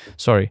deep.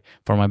 Sorry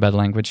for my bad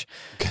language.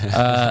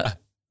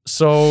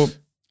 So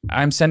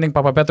I'm sending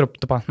Papapetro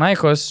to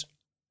Panathinaikos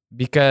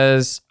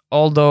because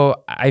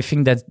although I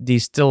think that they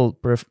still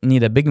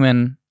need a big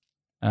man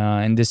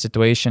in this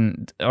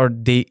situation, or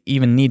they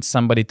even need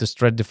somebody to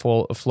stretch the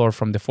floor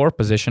from the 4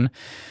 position,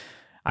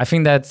 I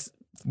think that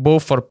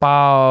both for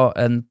Pau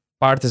and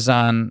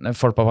Partizan and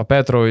for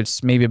Papapetro,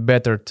 it's maybe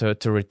better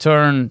to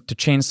return, to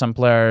change some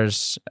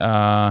players,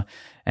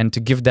 and to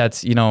give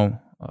that,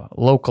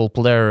 local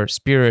player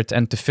spirit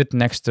and to fit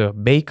next to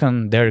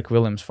Bacon, Derek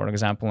Williams, for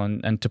example,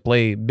 and to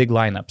play big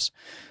lineups.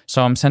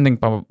 So I'm sending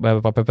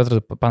Papapetro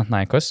to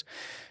Panathinaikos.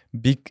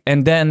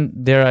 And then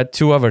there are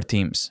 2 other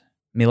teams,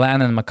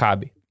 Milan and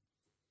Maccabi.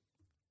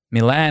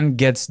 Milan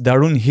gets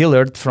Darun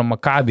Hillard from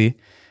Maccabi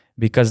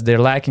because they're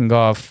lacking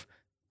of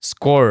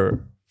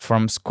scorer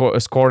from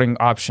scoring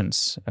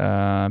options,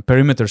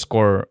 perimeter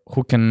scorer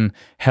who can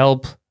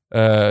help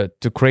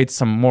to create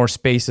some more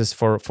spaces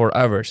for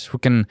others, who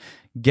can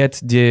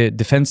get the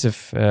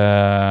defensive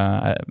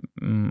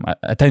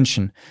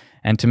attention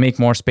and to make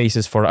more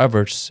spaces for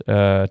others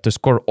to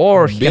score.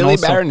 Or Billy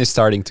Barron is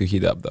starting to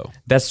heat up, though.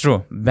 That's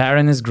true.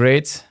 Barron is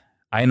great,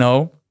 I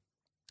know,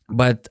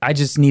 but I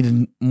just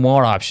needed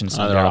more options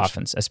on their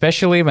offense,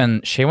 especially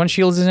when Shavon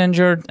Shields is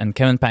injured and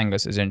Kevin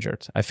Pangos is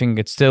injured. I think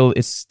it's still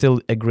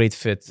a great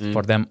fit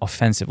for them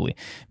offensively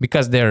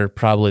because they're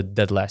probably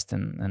dead last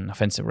in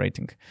offensive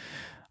rating.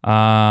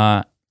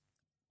 What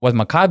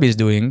Maccabi is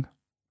doing,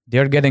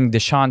 they're getting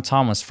Deshaun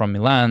Thomas from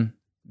Milan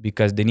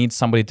because they need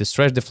somebody to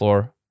stretch the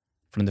floor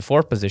from the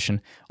 4th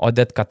position.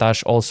 Odette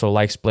Katash also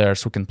likes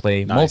players who can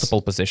play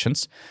multiple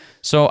positions.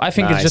 So I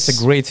think it's just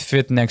a great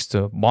fit next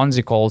to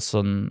Bonzi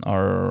Colson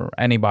or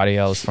anybody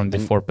else from the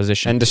 4th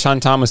position. And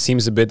Deshaun Thomas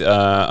seems a bit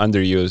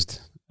underused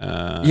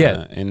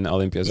in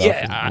Olympia's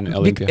office.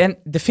 And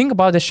the thing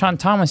about Deshaun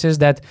Thomas is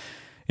that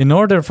in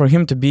order for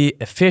him to be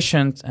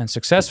efficient and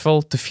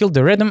successful, to feel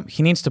the rhythm,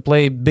 he needs to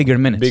play bigger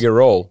minutes. Bigger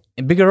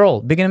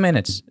role, bigger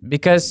minutes.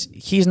 Because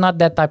he's not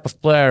that type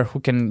of player who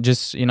can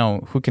just,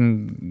 who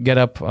can get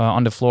up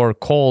on the floor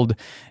cold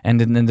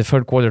and in the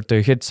 3rd quarter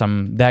to hit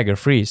some dagger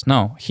threes.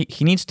 No,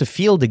 he needs to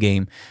feel the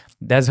game.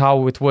 That's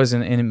how it was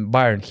in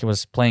Bayern. He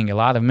was playing a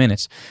lot of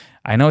minutes.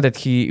 I know that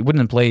he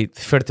wouldn't play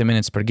 30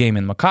 minutes per game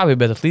in Maccabi,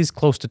 but at least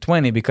close to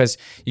 20, because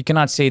you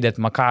cannot say that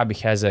Maccabi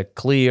has a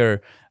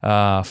clear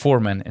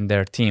foreman in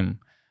their team.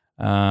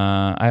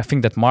 I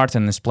think that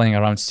Martin is playing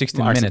around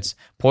 16 minutes.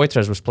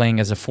 Poitras was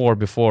playing as a 4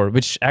 before,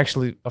 which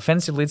actually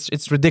offensively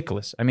it's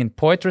ridiculous. I mean,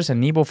 Poitras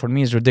and Nebo for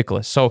me is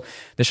ridiculous. So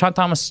Deshaun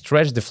Thomas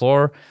stretched the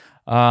floor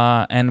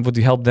and would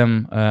help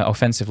them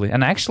offensively.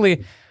 And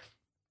actually,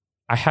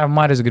 I have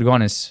Marius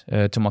Grigonis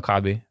to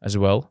Maccabi as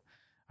well.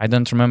 I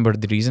don't remember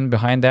the reason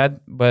behind that,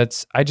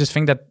 but I just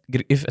think that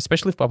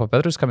especially if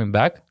Papapetro is coming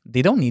back,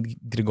 they don't need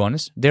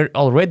Grigonis. They're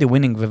already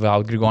winning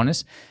without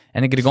Grigonis,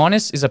 and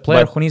Grigonis is a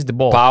player who needs the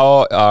ball.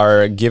 Pau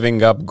are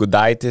giving up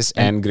Gudaitis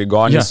and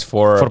Grigonis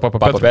for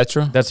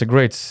Papapetro. That's a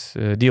great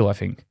deal, I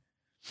think.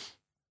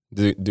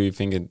 Do you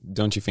think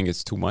don't you think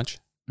it's too much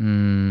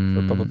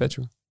for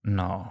Papapetro?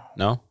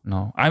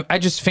 No. I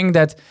just think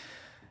that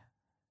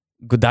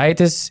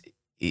Gudaitis,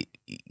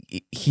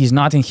 he's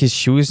not in his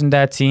shoes in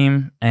that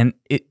team, and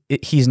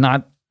he's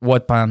not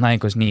what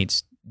Panathinaikos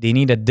needs. They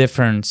need a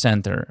different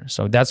center,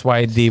 so that's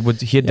why they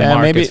would hit the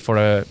market for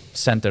a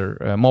center,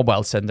 a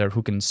mobile center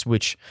who can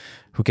switch,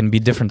 who can be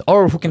different,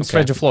 or who can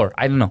stretch the floor.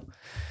 I don't know.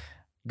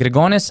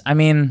 Grigonis, I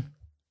mean,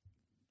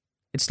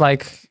 it's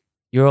like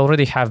you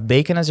already have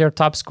Bacon as your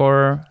top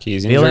scorer.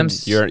 He's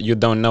Williams, injured. You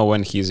don't know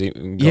when he's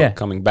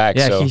coming back.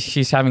 Yeah, so.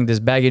 he's having this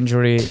back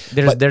injury.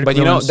 But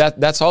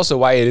that's also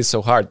why it is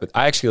so hard. But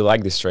I actually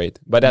like this trade.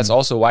 But that's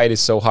also why it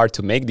is so hard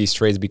to make these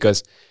trades,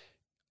 because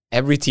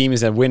every team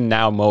is in win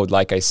now mode,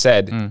 like I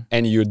said,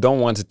 and you don't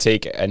want to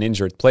take an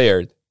injured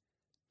player.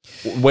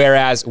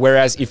 Whereas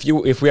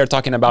if we are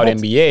talking about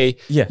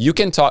NBA,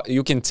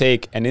 you can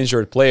take an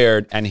injured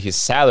player and his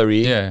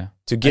salary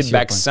to get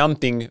back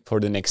something for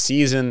the next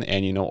season,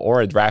 and or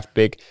a draft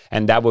pick,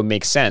 and that would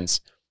make sense.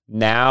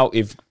 Now,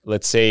 if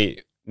let's say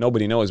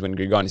nobody knows when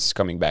Grigonis is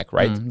coming back,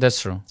 right?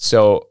 That's true.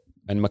 So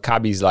and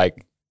Maccabi's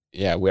like,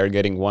 we are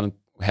getting one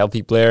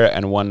healthy player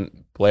and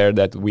one player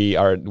that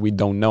we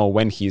don't know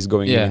when he's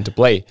going even to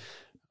play.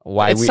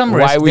 Why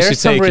we should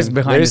take risk him?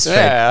 Behind this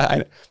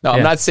trade.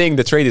 I'm not saying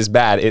the trade is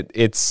bad.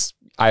 It's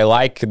I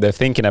like the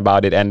thinking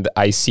about it, and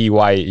I see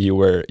why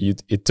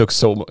it took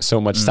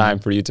so much time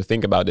for you to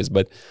think about this.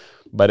 But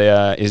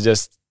it's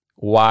just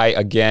why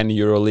again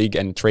EuroLeague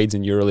and trades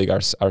in EuroLeague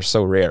are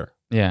so rare.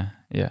 Yeah,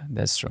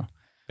 that's true.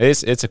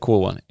 It's a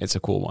cool one. It's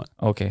a cool one.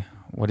 Okay,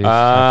 what do you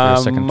have for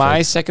your second my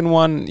trade? second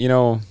one,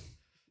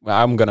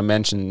 I'm gonna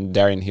mention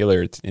Darian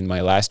Hillard in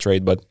my last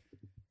trade, but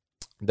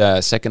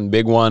the second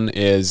big one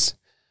is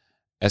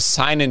a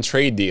sign and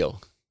trade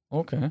deal.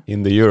 Okay.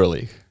 In the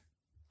EuroLeague.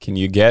 Can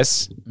you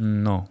guess?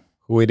 No.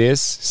 Who it is?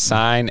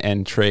 Sign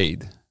and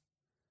trade.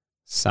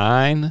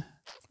 Sign.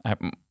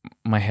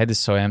 My head is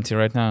so empty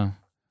right now.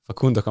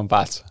 Facundo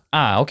Campazzo.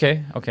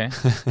 Okay.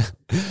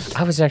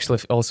 I was actually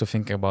also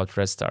thinking about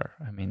Red Star.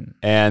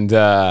 And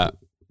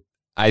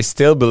I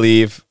still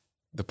believe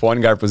the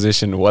point guard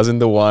position wasn't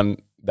the one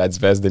that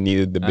Zvezda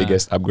needed the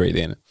biggest upgrade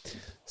in.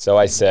 So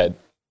I said,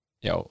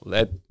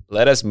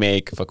 let us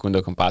make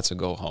Facundo Campazzo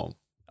go home.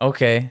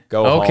 Okay.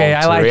 Go home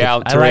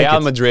to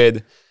Real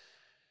Madrid.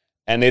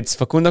 And it's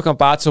Facundo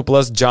Campazzo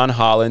plus John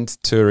Holland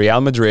to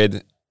Real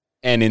Madrid.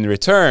 And in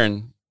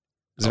return,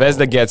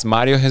 Zvezda gets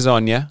Mario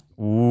Hezonja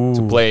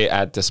to play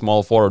at the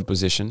small forward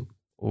position.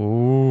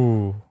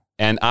 Ooh.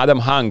 And Adam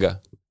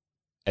Hanga,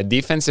 a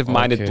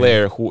defensive-minded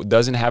player who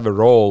doesn't have a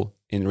role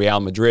in Real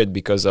Madrid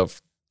because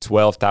of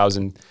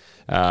 12,000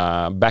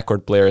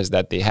 backcourt players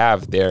that they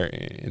have there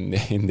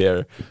in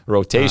their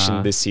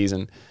rotation this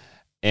season.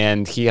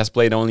 And he has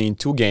played only in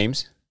 2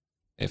 games,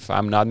 if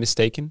I'm not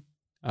mistaken.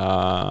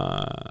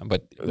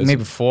 But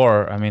maybe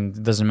 4.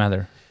 It doesn't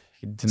matter.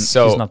 He's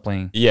not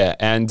playing. Yeah,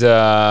 and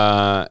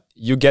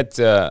you get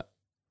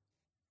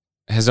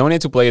Hezonja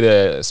to play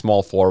the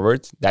small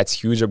forward. That's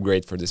huge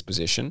upgrade for this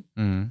position.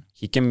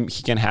 He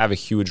can have a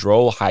huge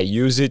role, high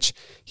usage.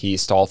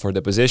 He's tall for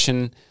the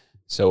position,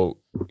 so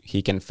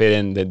he can fit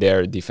in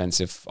their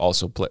defensive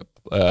also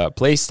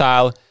play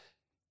style.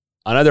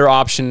 Another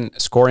option,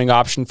 scoring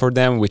option for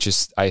them, which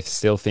is I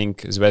still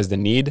think Zvezda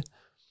need.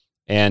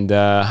 And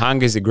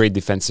Hanga is a great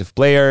defensive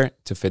player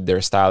to fit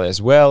their style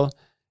as well.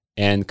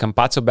 And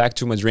Campazzo back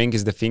to Madrid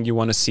is the thing you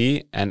want to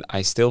see. And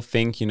I still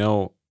think,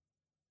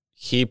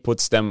 he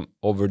puts them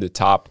over the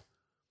top,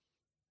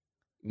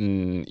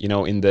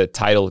 in the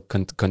title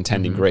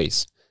contending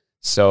race.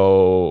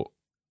 So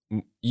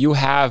you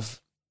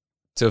have,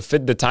 to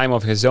fit the time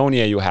of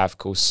Hezonja, you have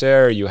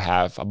Koser, you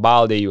have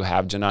Abalde, you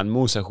have Janan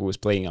Musa, who is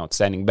playing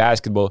outstanding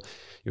basketball.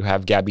 You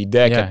have Gabi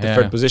Deck at the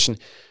third position.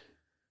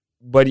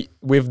 But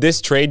with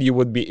this trade, you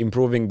would be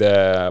improving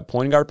the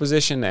point guard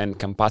position, and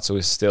Campazzo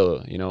is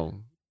still,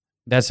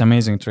 That's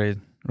amazing trade,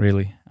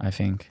 really, I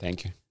think.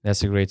 Thank you.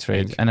 That's a great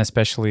trade. And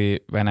especially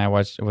when I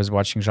was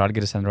watching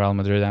Žalgiris and Real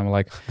Madrid, I'm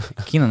like,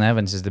 Keenan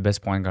Evans is the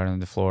best point guard on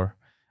the floor.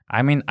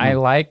 I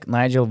like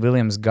Nigel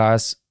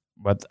Williams-Goss,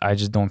 but I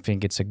just don't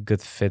think it's a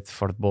good fit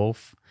for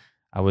both.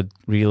 I would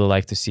really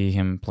like to see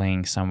him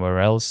playing somewhere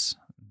else.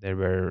 There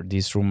were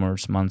these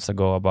rumors months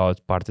ago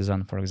about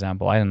Partizan, for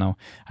example. I don't know.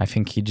 I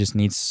think he just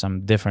needs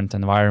some different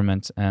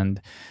environment,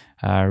 and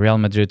Real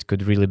Madrid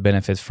could really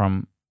benefit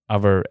from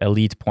our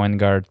elite point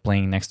guard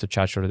playing next to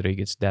Chacho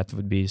Rodriguez. That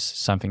would be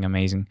something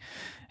amazing.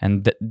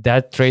 And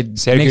that trade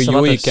makes a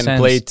lot of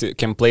sense.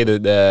 Can play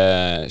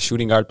the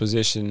shooting guard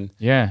position.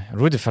 Yeah,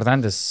 Rudy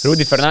Fernandez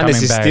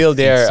is still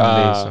there.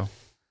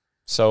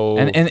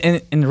 And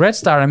in Red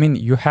Star,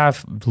 you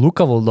have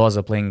Luka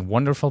Vildoza playing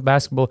wonderful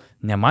basketball,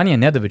 Nemanja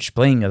Nedovic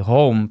playing at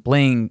home,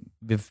 playing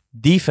with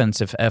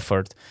defensive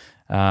effort,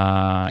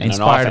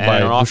 inspired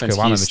by Duško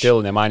Ivanović. He's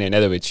still Nemanja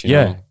Nedovic.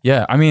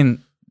 Yeah.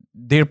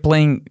 They're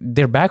playing,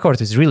 their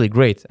backcourt is really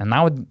great. And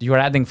now you're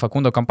adding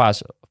Facundo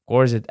Campazzo. Of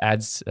course, it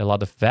adds a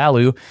lot of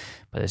value,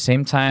 but at the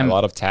same time, a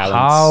lot of talent.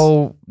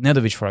 How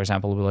Nedovic, for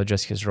example, will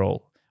adjust his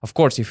role. Of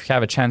course, if you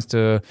have a chance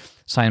to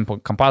sign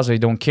Campazzo, you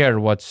don't care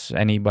what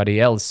anybody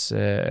else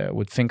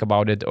would think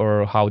about it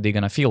or how they're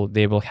going to feel.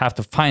 They will have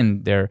to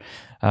find their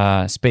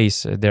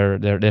space,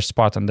 their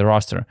spot on the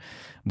roster.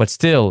 But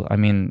still,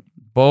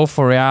 both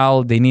for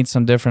Real, they need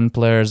some different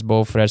players.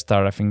 Both Red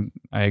Star, I think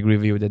I agree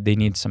with you that they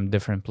need some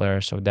different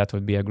players. So that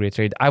would be a great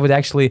trade. I would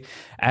actually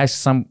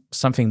ask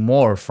something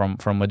more from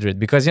Madrid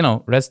because,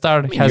 Red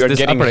Star has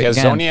this upper hand. You're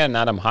getting Hezonja and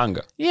Adam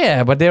Hanga.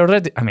 Yeah, but they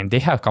already, they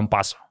have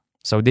Campazzo.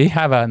 So they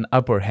have an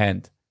upper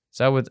hand.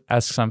 So I would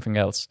ask something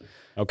else.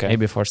 Okay.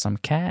 Maybe for some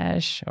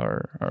cash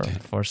or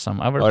for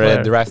some other or player.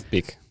 A draft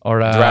pick. Or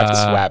a draft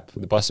swap.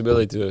 The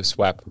possibility to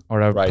swap.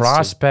 Or a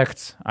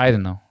prospect. I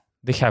don't know.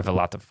 They have a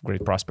lot of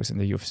great prospects in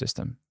the youth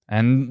system.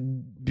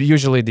 And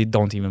usually they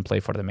don't even play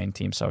for the main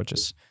team. So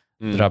just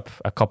drop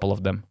a couple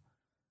of them.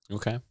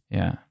 Okay.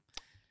 Yeah.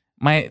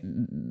 My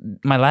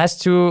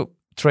last 2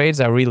 trades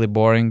are really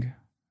boring.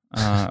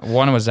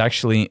 One was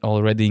actually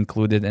already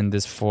included in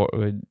this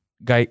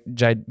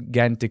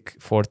gigantic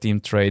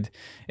 4-team trade.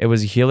 It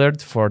was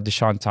Hillard for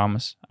Deshaun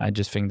Thomas. I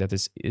just think that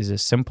is a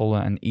simple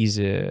and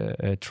easy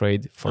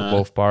trade for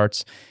both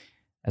parts.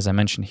 As I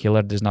mentioned,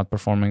 Hillard is not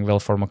performing well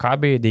for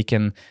Maccabi. They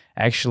can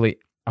actually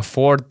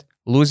afford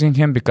losing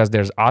him because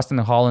there's Austin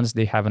and Hollins.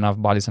 They have enough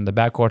bodies on the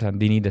backcourt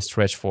and they need a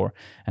stretch for.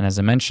 And as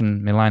I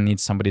mentioned, Milan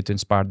needs somebody to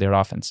inspire their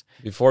offense.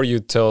 Before you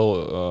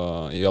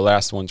tell your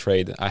last one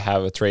trade, I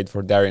have a trade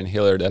for Darian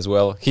Hillard as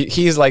well.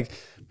 He's like,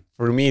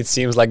 for me, it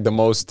seems like the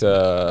most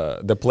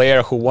the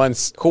player who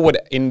would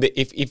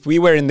if we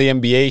were in the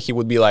NBA, he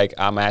would be like,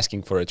 I'm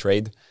asking for a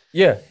trade.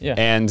 Yeah.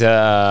 And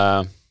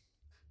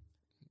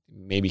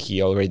maybe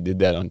he already did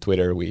that on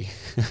Twitter.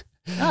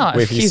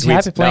 If he's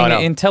happy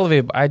playing in Tel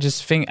Aviv, I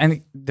just think,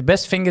 and the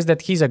best thing is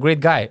that he's a great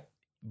guy.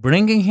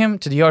 Bringing him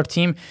to your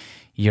team,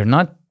 you're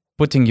not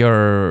putting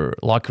your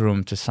locker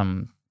room to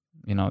some,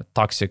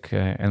 toxic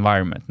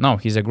environment. No,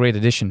 he's a great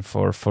addition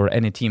for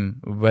any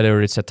team,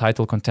 whether it's a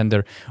title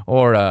contender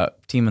or a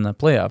team in a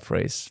playoff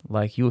race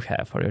like you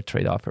have for your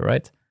trade offer,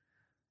 right?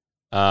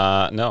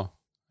 No,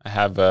 I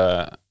have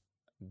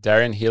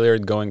Darian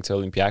Hillard going to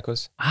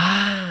Olympiacos.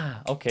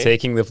 Okay.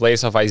 Taking the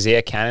place of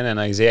Isaiah Cannon, and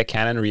Isaiah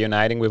Cannon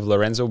reuniting with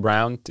Lorenzo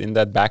Brown in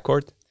that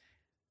backcourt.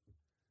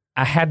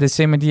 I had the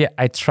same idea.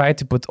 I tried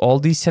to put all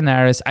these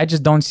scenarios. I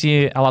just don't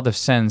see a lot of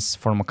sense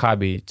for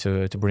Maccabi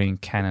to bring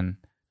Cannon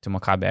to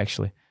Maccabi,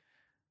 actually.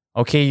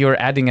 Okay, you're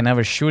adding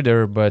another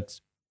shooter, but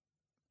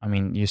I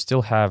mean, you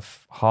still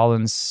have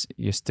Hollins,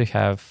 you still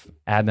have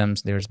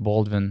Adams, there's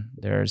Baldwin,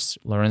 there's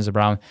Lorenzo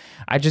Brown.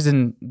 I just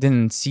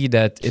didn't see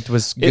that it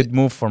was a good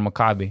move for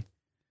Maccabi.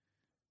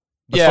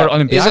 But for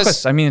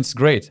Olympiacos, I mean, it's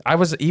great. I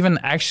was even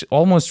actually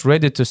almost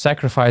ready to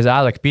sacrifice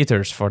Alec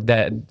Peters for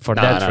that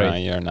trade. No,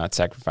 you're not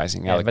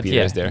sacrificing Alec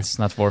Peters there. It's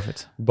not worth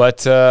it.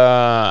 But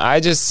I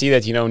just see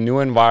that, new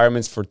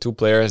environments for two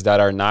players that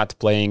are not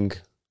playing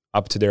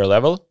up to their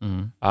level.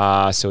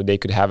 Mm-hmm. So they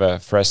could have a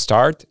fresh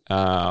start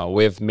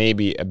with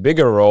maybe a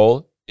bigger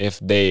role if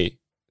they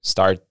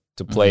start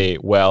to play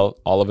well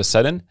all of a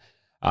sudden.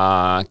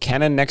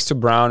 Cannon next to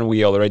Brown,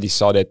 we already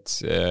saw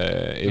that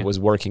it was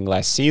working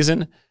last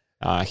season.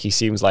 He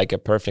seems like a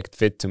perfect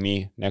fit to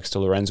me next to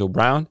Lorenzo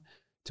Brown,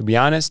 to be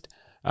honest.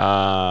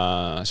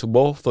 So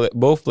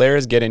both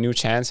players get a new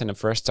chance and a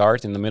fresh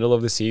start in the middle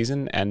of the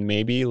season, and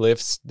maybe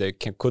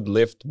could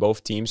lift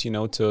both teams,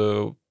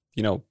 to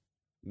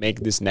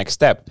make this next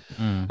step.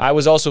 I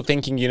was also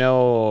thinking,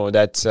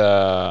 that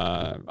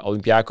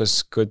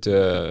Olympiacos could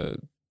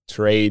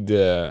trade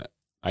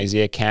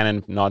Isaiah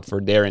Cannon, not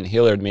for Darian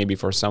Hillard, maybe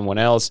for someone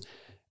else,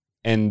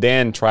 and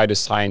then try to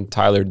sign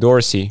Tyler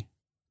Dorsey,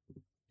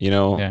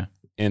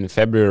 in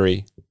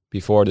February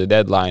before the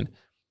deadline,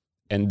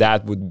 and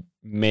that would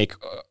make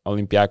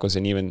Olympiacos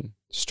an even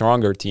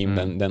stronger team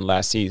than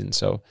last season.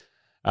 So,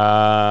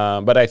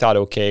 but I thought,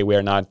 okay,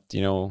 we're not,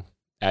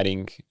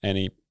 adding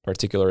any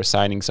particular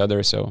signings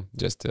other. So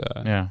just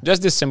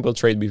this simple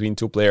trade between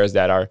two players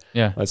that are,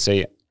 let's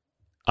say,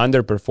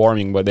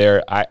 underperforming, but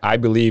I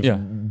believe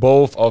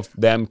both of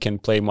them can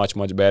play much,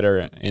 much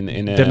better.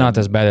 They're not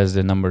as bad as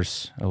the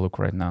numbers look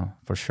right now,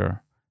 for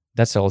sure.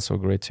 That's also a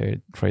great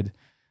trade.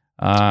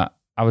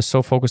 I was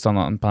so focused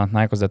on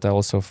Panathinaikos that I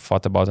also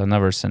thought about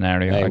another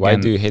scenario. Hey, why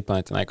do you hate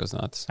Panathinaikos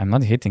not? I'm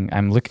not hating.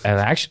 I'm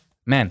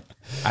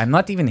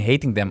not even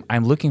hating them.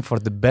 I'm looking for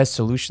the best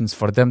solutions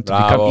for them to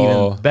become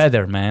even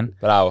better, man.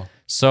 Bravo.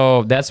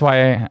 So that's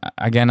why,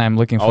 again, I'm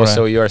looking for...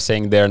 Also, you are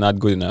saying they're not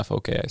good enough.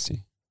 Okay, I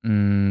see.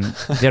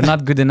 They're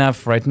not good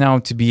enough right now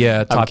to be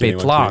a top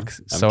 8 lock.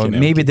 So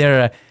maybe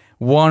they're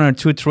one or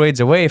two trades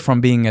away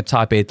from being a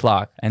top 8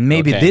 lock. And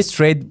maybe this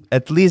trade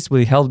at least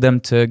will help them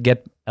to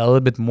get a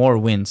little bit more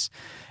wins.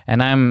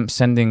 And I'm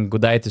sending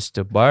Gudaitis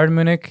to Bayern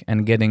Munich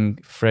and getting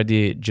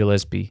Freddie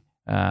Gillespie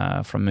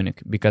from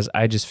Munich, because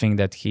I just think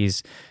that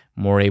he's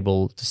more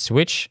able to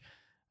switch.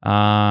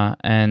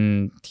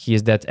 And he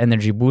is that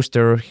energy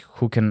booster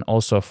who can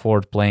also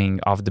afford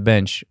playing off the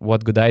bench.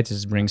 What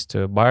Gudaitis brings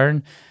to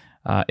Bayern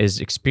is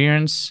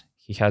experience.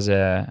 He has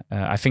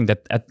I think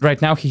that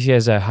right now he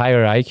has a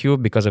higher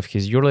IQ because of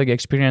his EuroLeague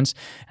experience,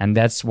 and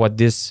that's what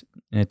this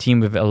team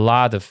with a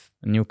lot of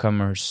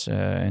newcomers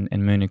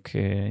in Munich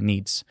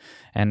needs.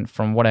 And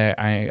from what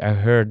I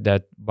heard,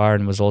 that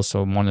Bayern was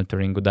also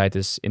monitoring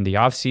Gudaitis in the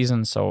off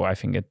season, so I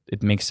think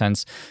it makes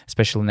sense,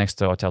 especially next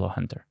to Otello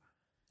Hunter.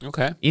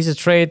 Okay. Easy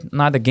trade,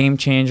 not a game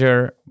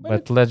changer,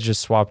 but let's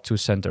just swap two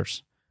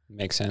centers.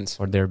 Makes sense.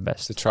 For their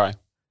best. To try.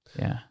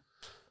 Yeah.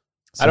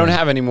 So, I don't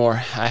have any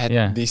more. I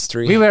had these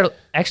three. We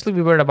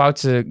were about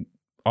to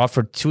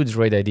offer 2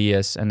 trade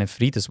ideas, and if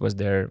Ritas was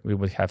there, we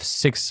would have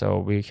 6. So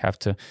we have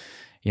to,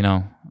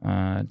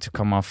 to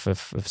come off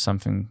with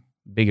something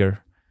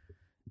bigger.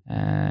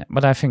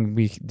 But I think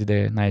we did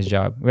a nice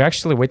job. We're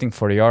actually waiting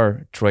for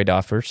your trade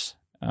offers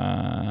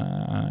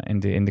in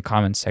the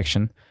comment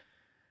section.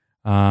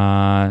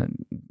 And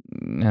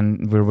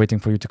we're waiting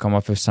for you to come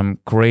up with some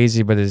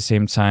crazy, but at the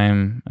same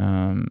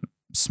time,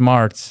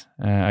 smart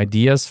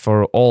ideas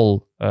for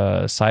all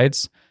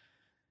sides.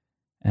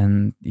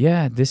 And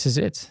this is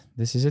it.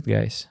 This is it,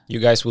 guys. You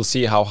guys will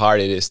see how hard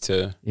it is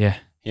to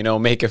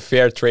make a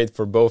fair trade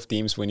for both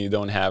teams when you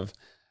don't have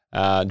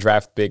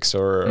draft picks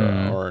or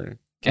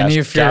cash, and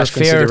if you're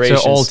fair to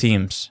all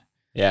teams.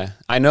 Yeah,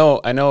 I know.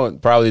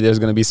 Probably there's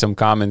going to be some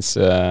comments.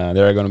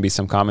 There are going to be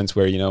some comments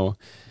where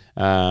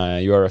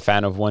you are a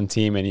fan of one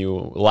team and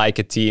you like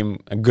a team,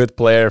 a good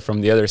player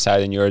from the other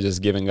side, and you're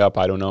just giving up.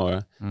 I don't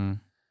know.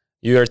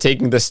 You are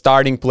taking the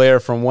starting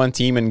player from one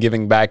team and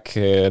giving back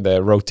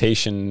the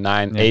rotation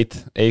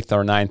eighth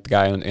or ninth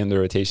guy in the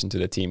rotation to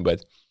the team.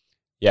 But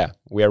yeah,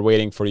 we are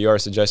waiting for your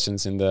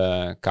suggestions in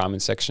the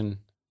comment section,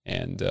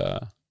 and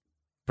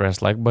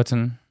press like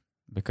button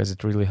because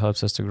it really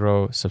helps us to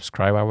grow.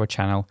 Subscribe our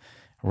channel,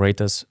 rate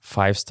us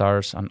 5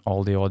 stars on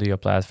all the audio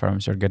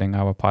platforms you're getting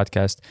our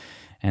podcast,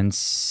 and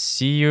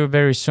see you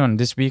very soon.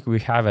 This week we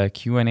have a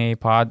Q&A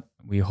pod.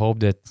 We hope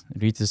that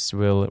Rytis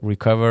will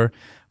recover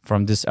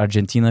from this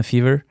Argentina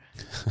fever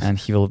and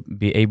he will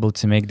be able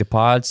to make the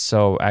pod.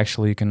 So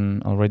actually you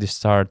can already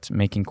start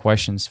making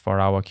questions for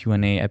our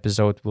Q&A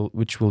episode,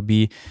 which will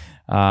be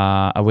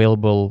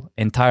available.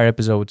 Entire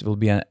episode will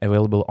be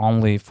available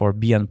only for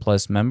BN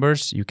Plus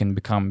members. You can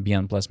become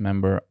BN Plus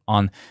member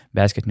on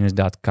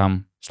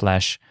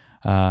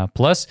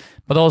basketnews.com/plus,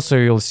 but also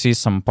you'll see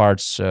some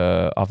parts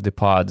of the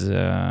pod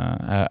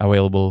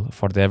available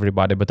for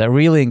everybody. But I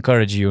really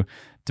encourage you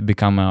to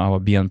become our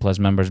BN Plus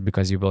members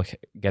because you will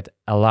get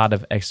a lot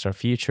of extra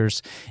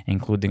features,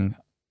 including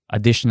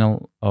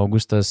additional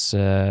Augustas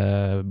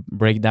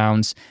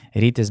breakdowns,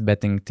 Rytis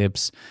betting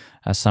tips,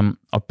 some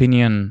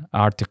opinion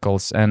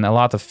articles, and a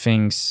lot of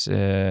things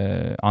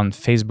on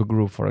Facebook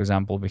group. For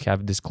example, we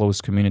have this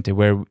closed community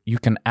where you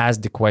can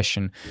ask the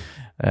question,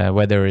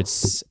 whether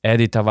it's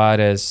Eddie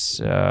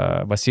Tavares,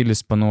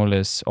 Vasilis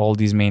Panulis, all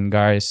these main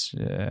guys.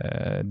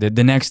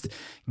 The next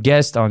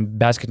guest on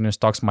Basket News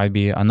Talks might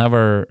be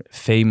another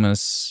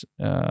famous,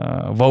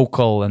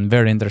 vocal, and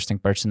very interesting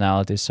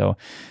personality. So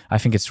I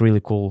think it's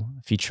really cool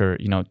feature,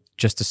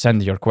 just to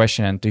send your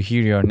question and to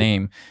hear your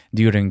name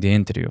during the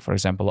interview. For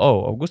example,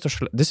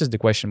 this is the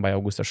question by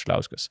Augustas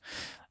Šliauskas.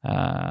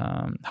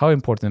 How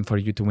important for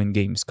you to win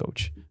games,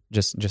 coach?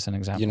 Just an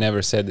example. You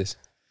never said this.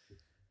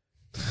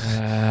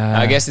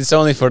 I guess it's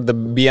only for the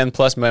BN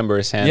Plus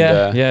members, and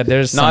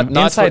there's some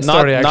inside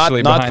story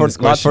actually behind this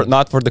question.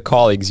 Not for the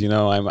colleagues.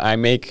 I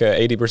make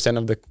 80%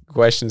 of the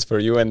questions for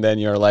you, and then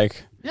you're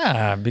like,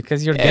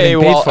 because you're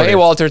getting paid for it.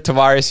 Walter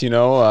Tavares,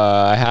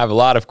 I have a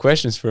lot of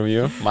questions from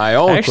you. My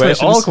own actually,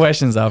 questions. all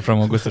questions are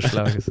from Augustas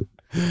Šliauskas.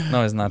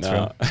 No, it's not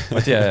true.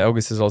 But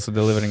August is also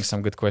delivering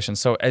some good questions.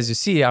 So as you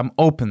see, I'm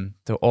open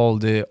to all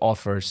the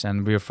offers,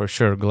 and we for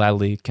sure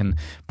gladly can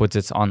put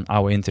it on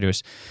our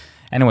interviews.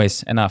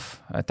 Anyways,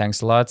 enough.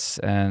 Thanks a lot,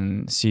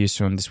 and see you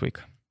soon this week.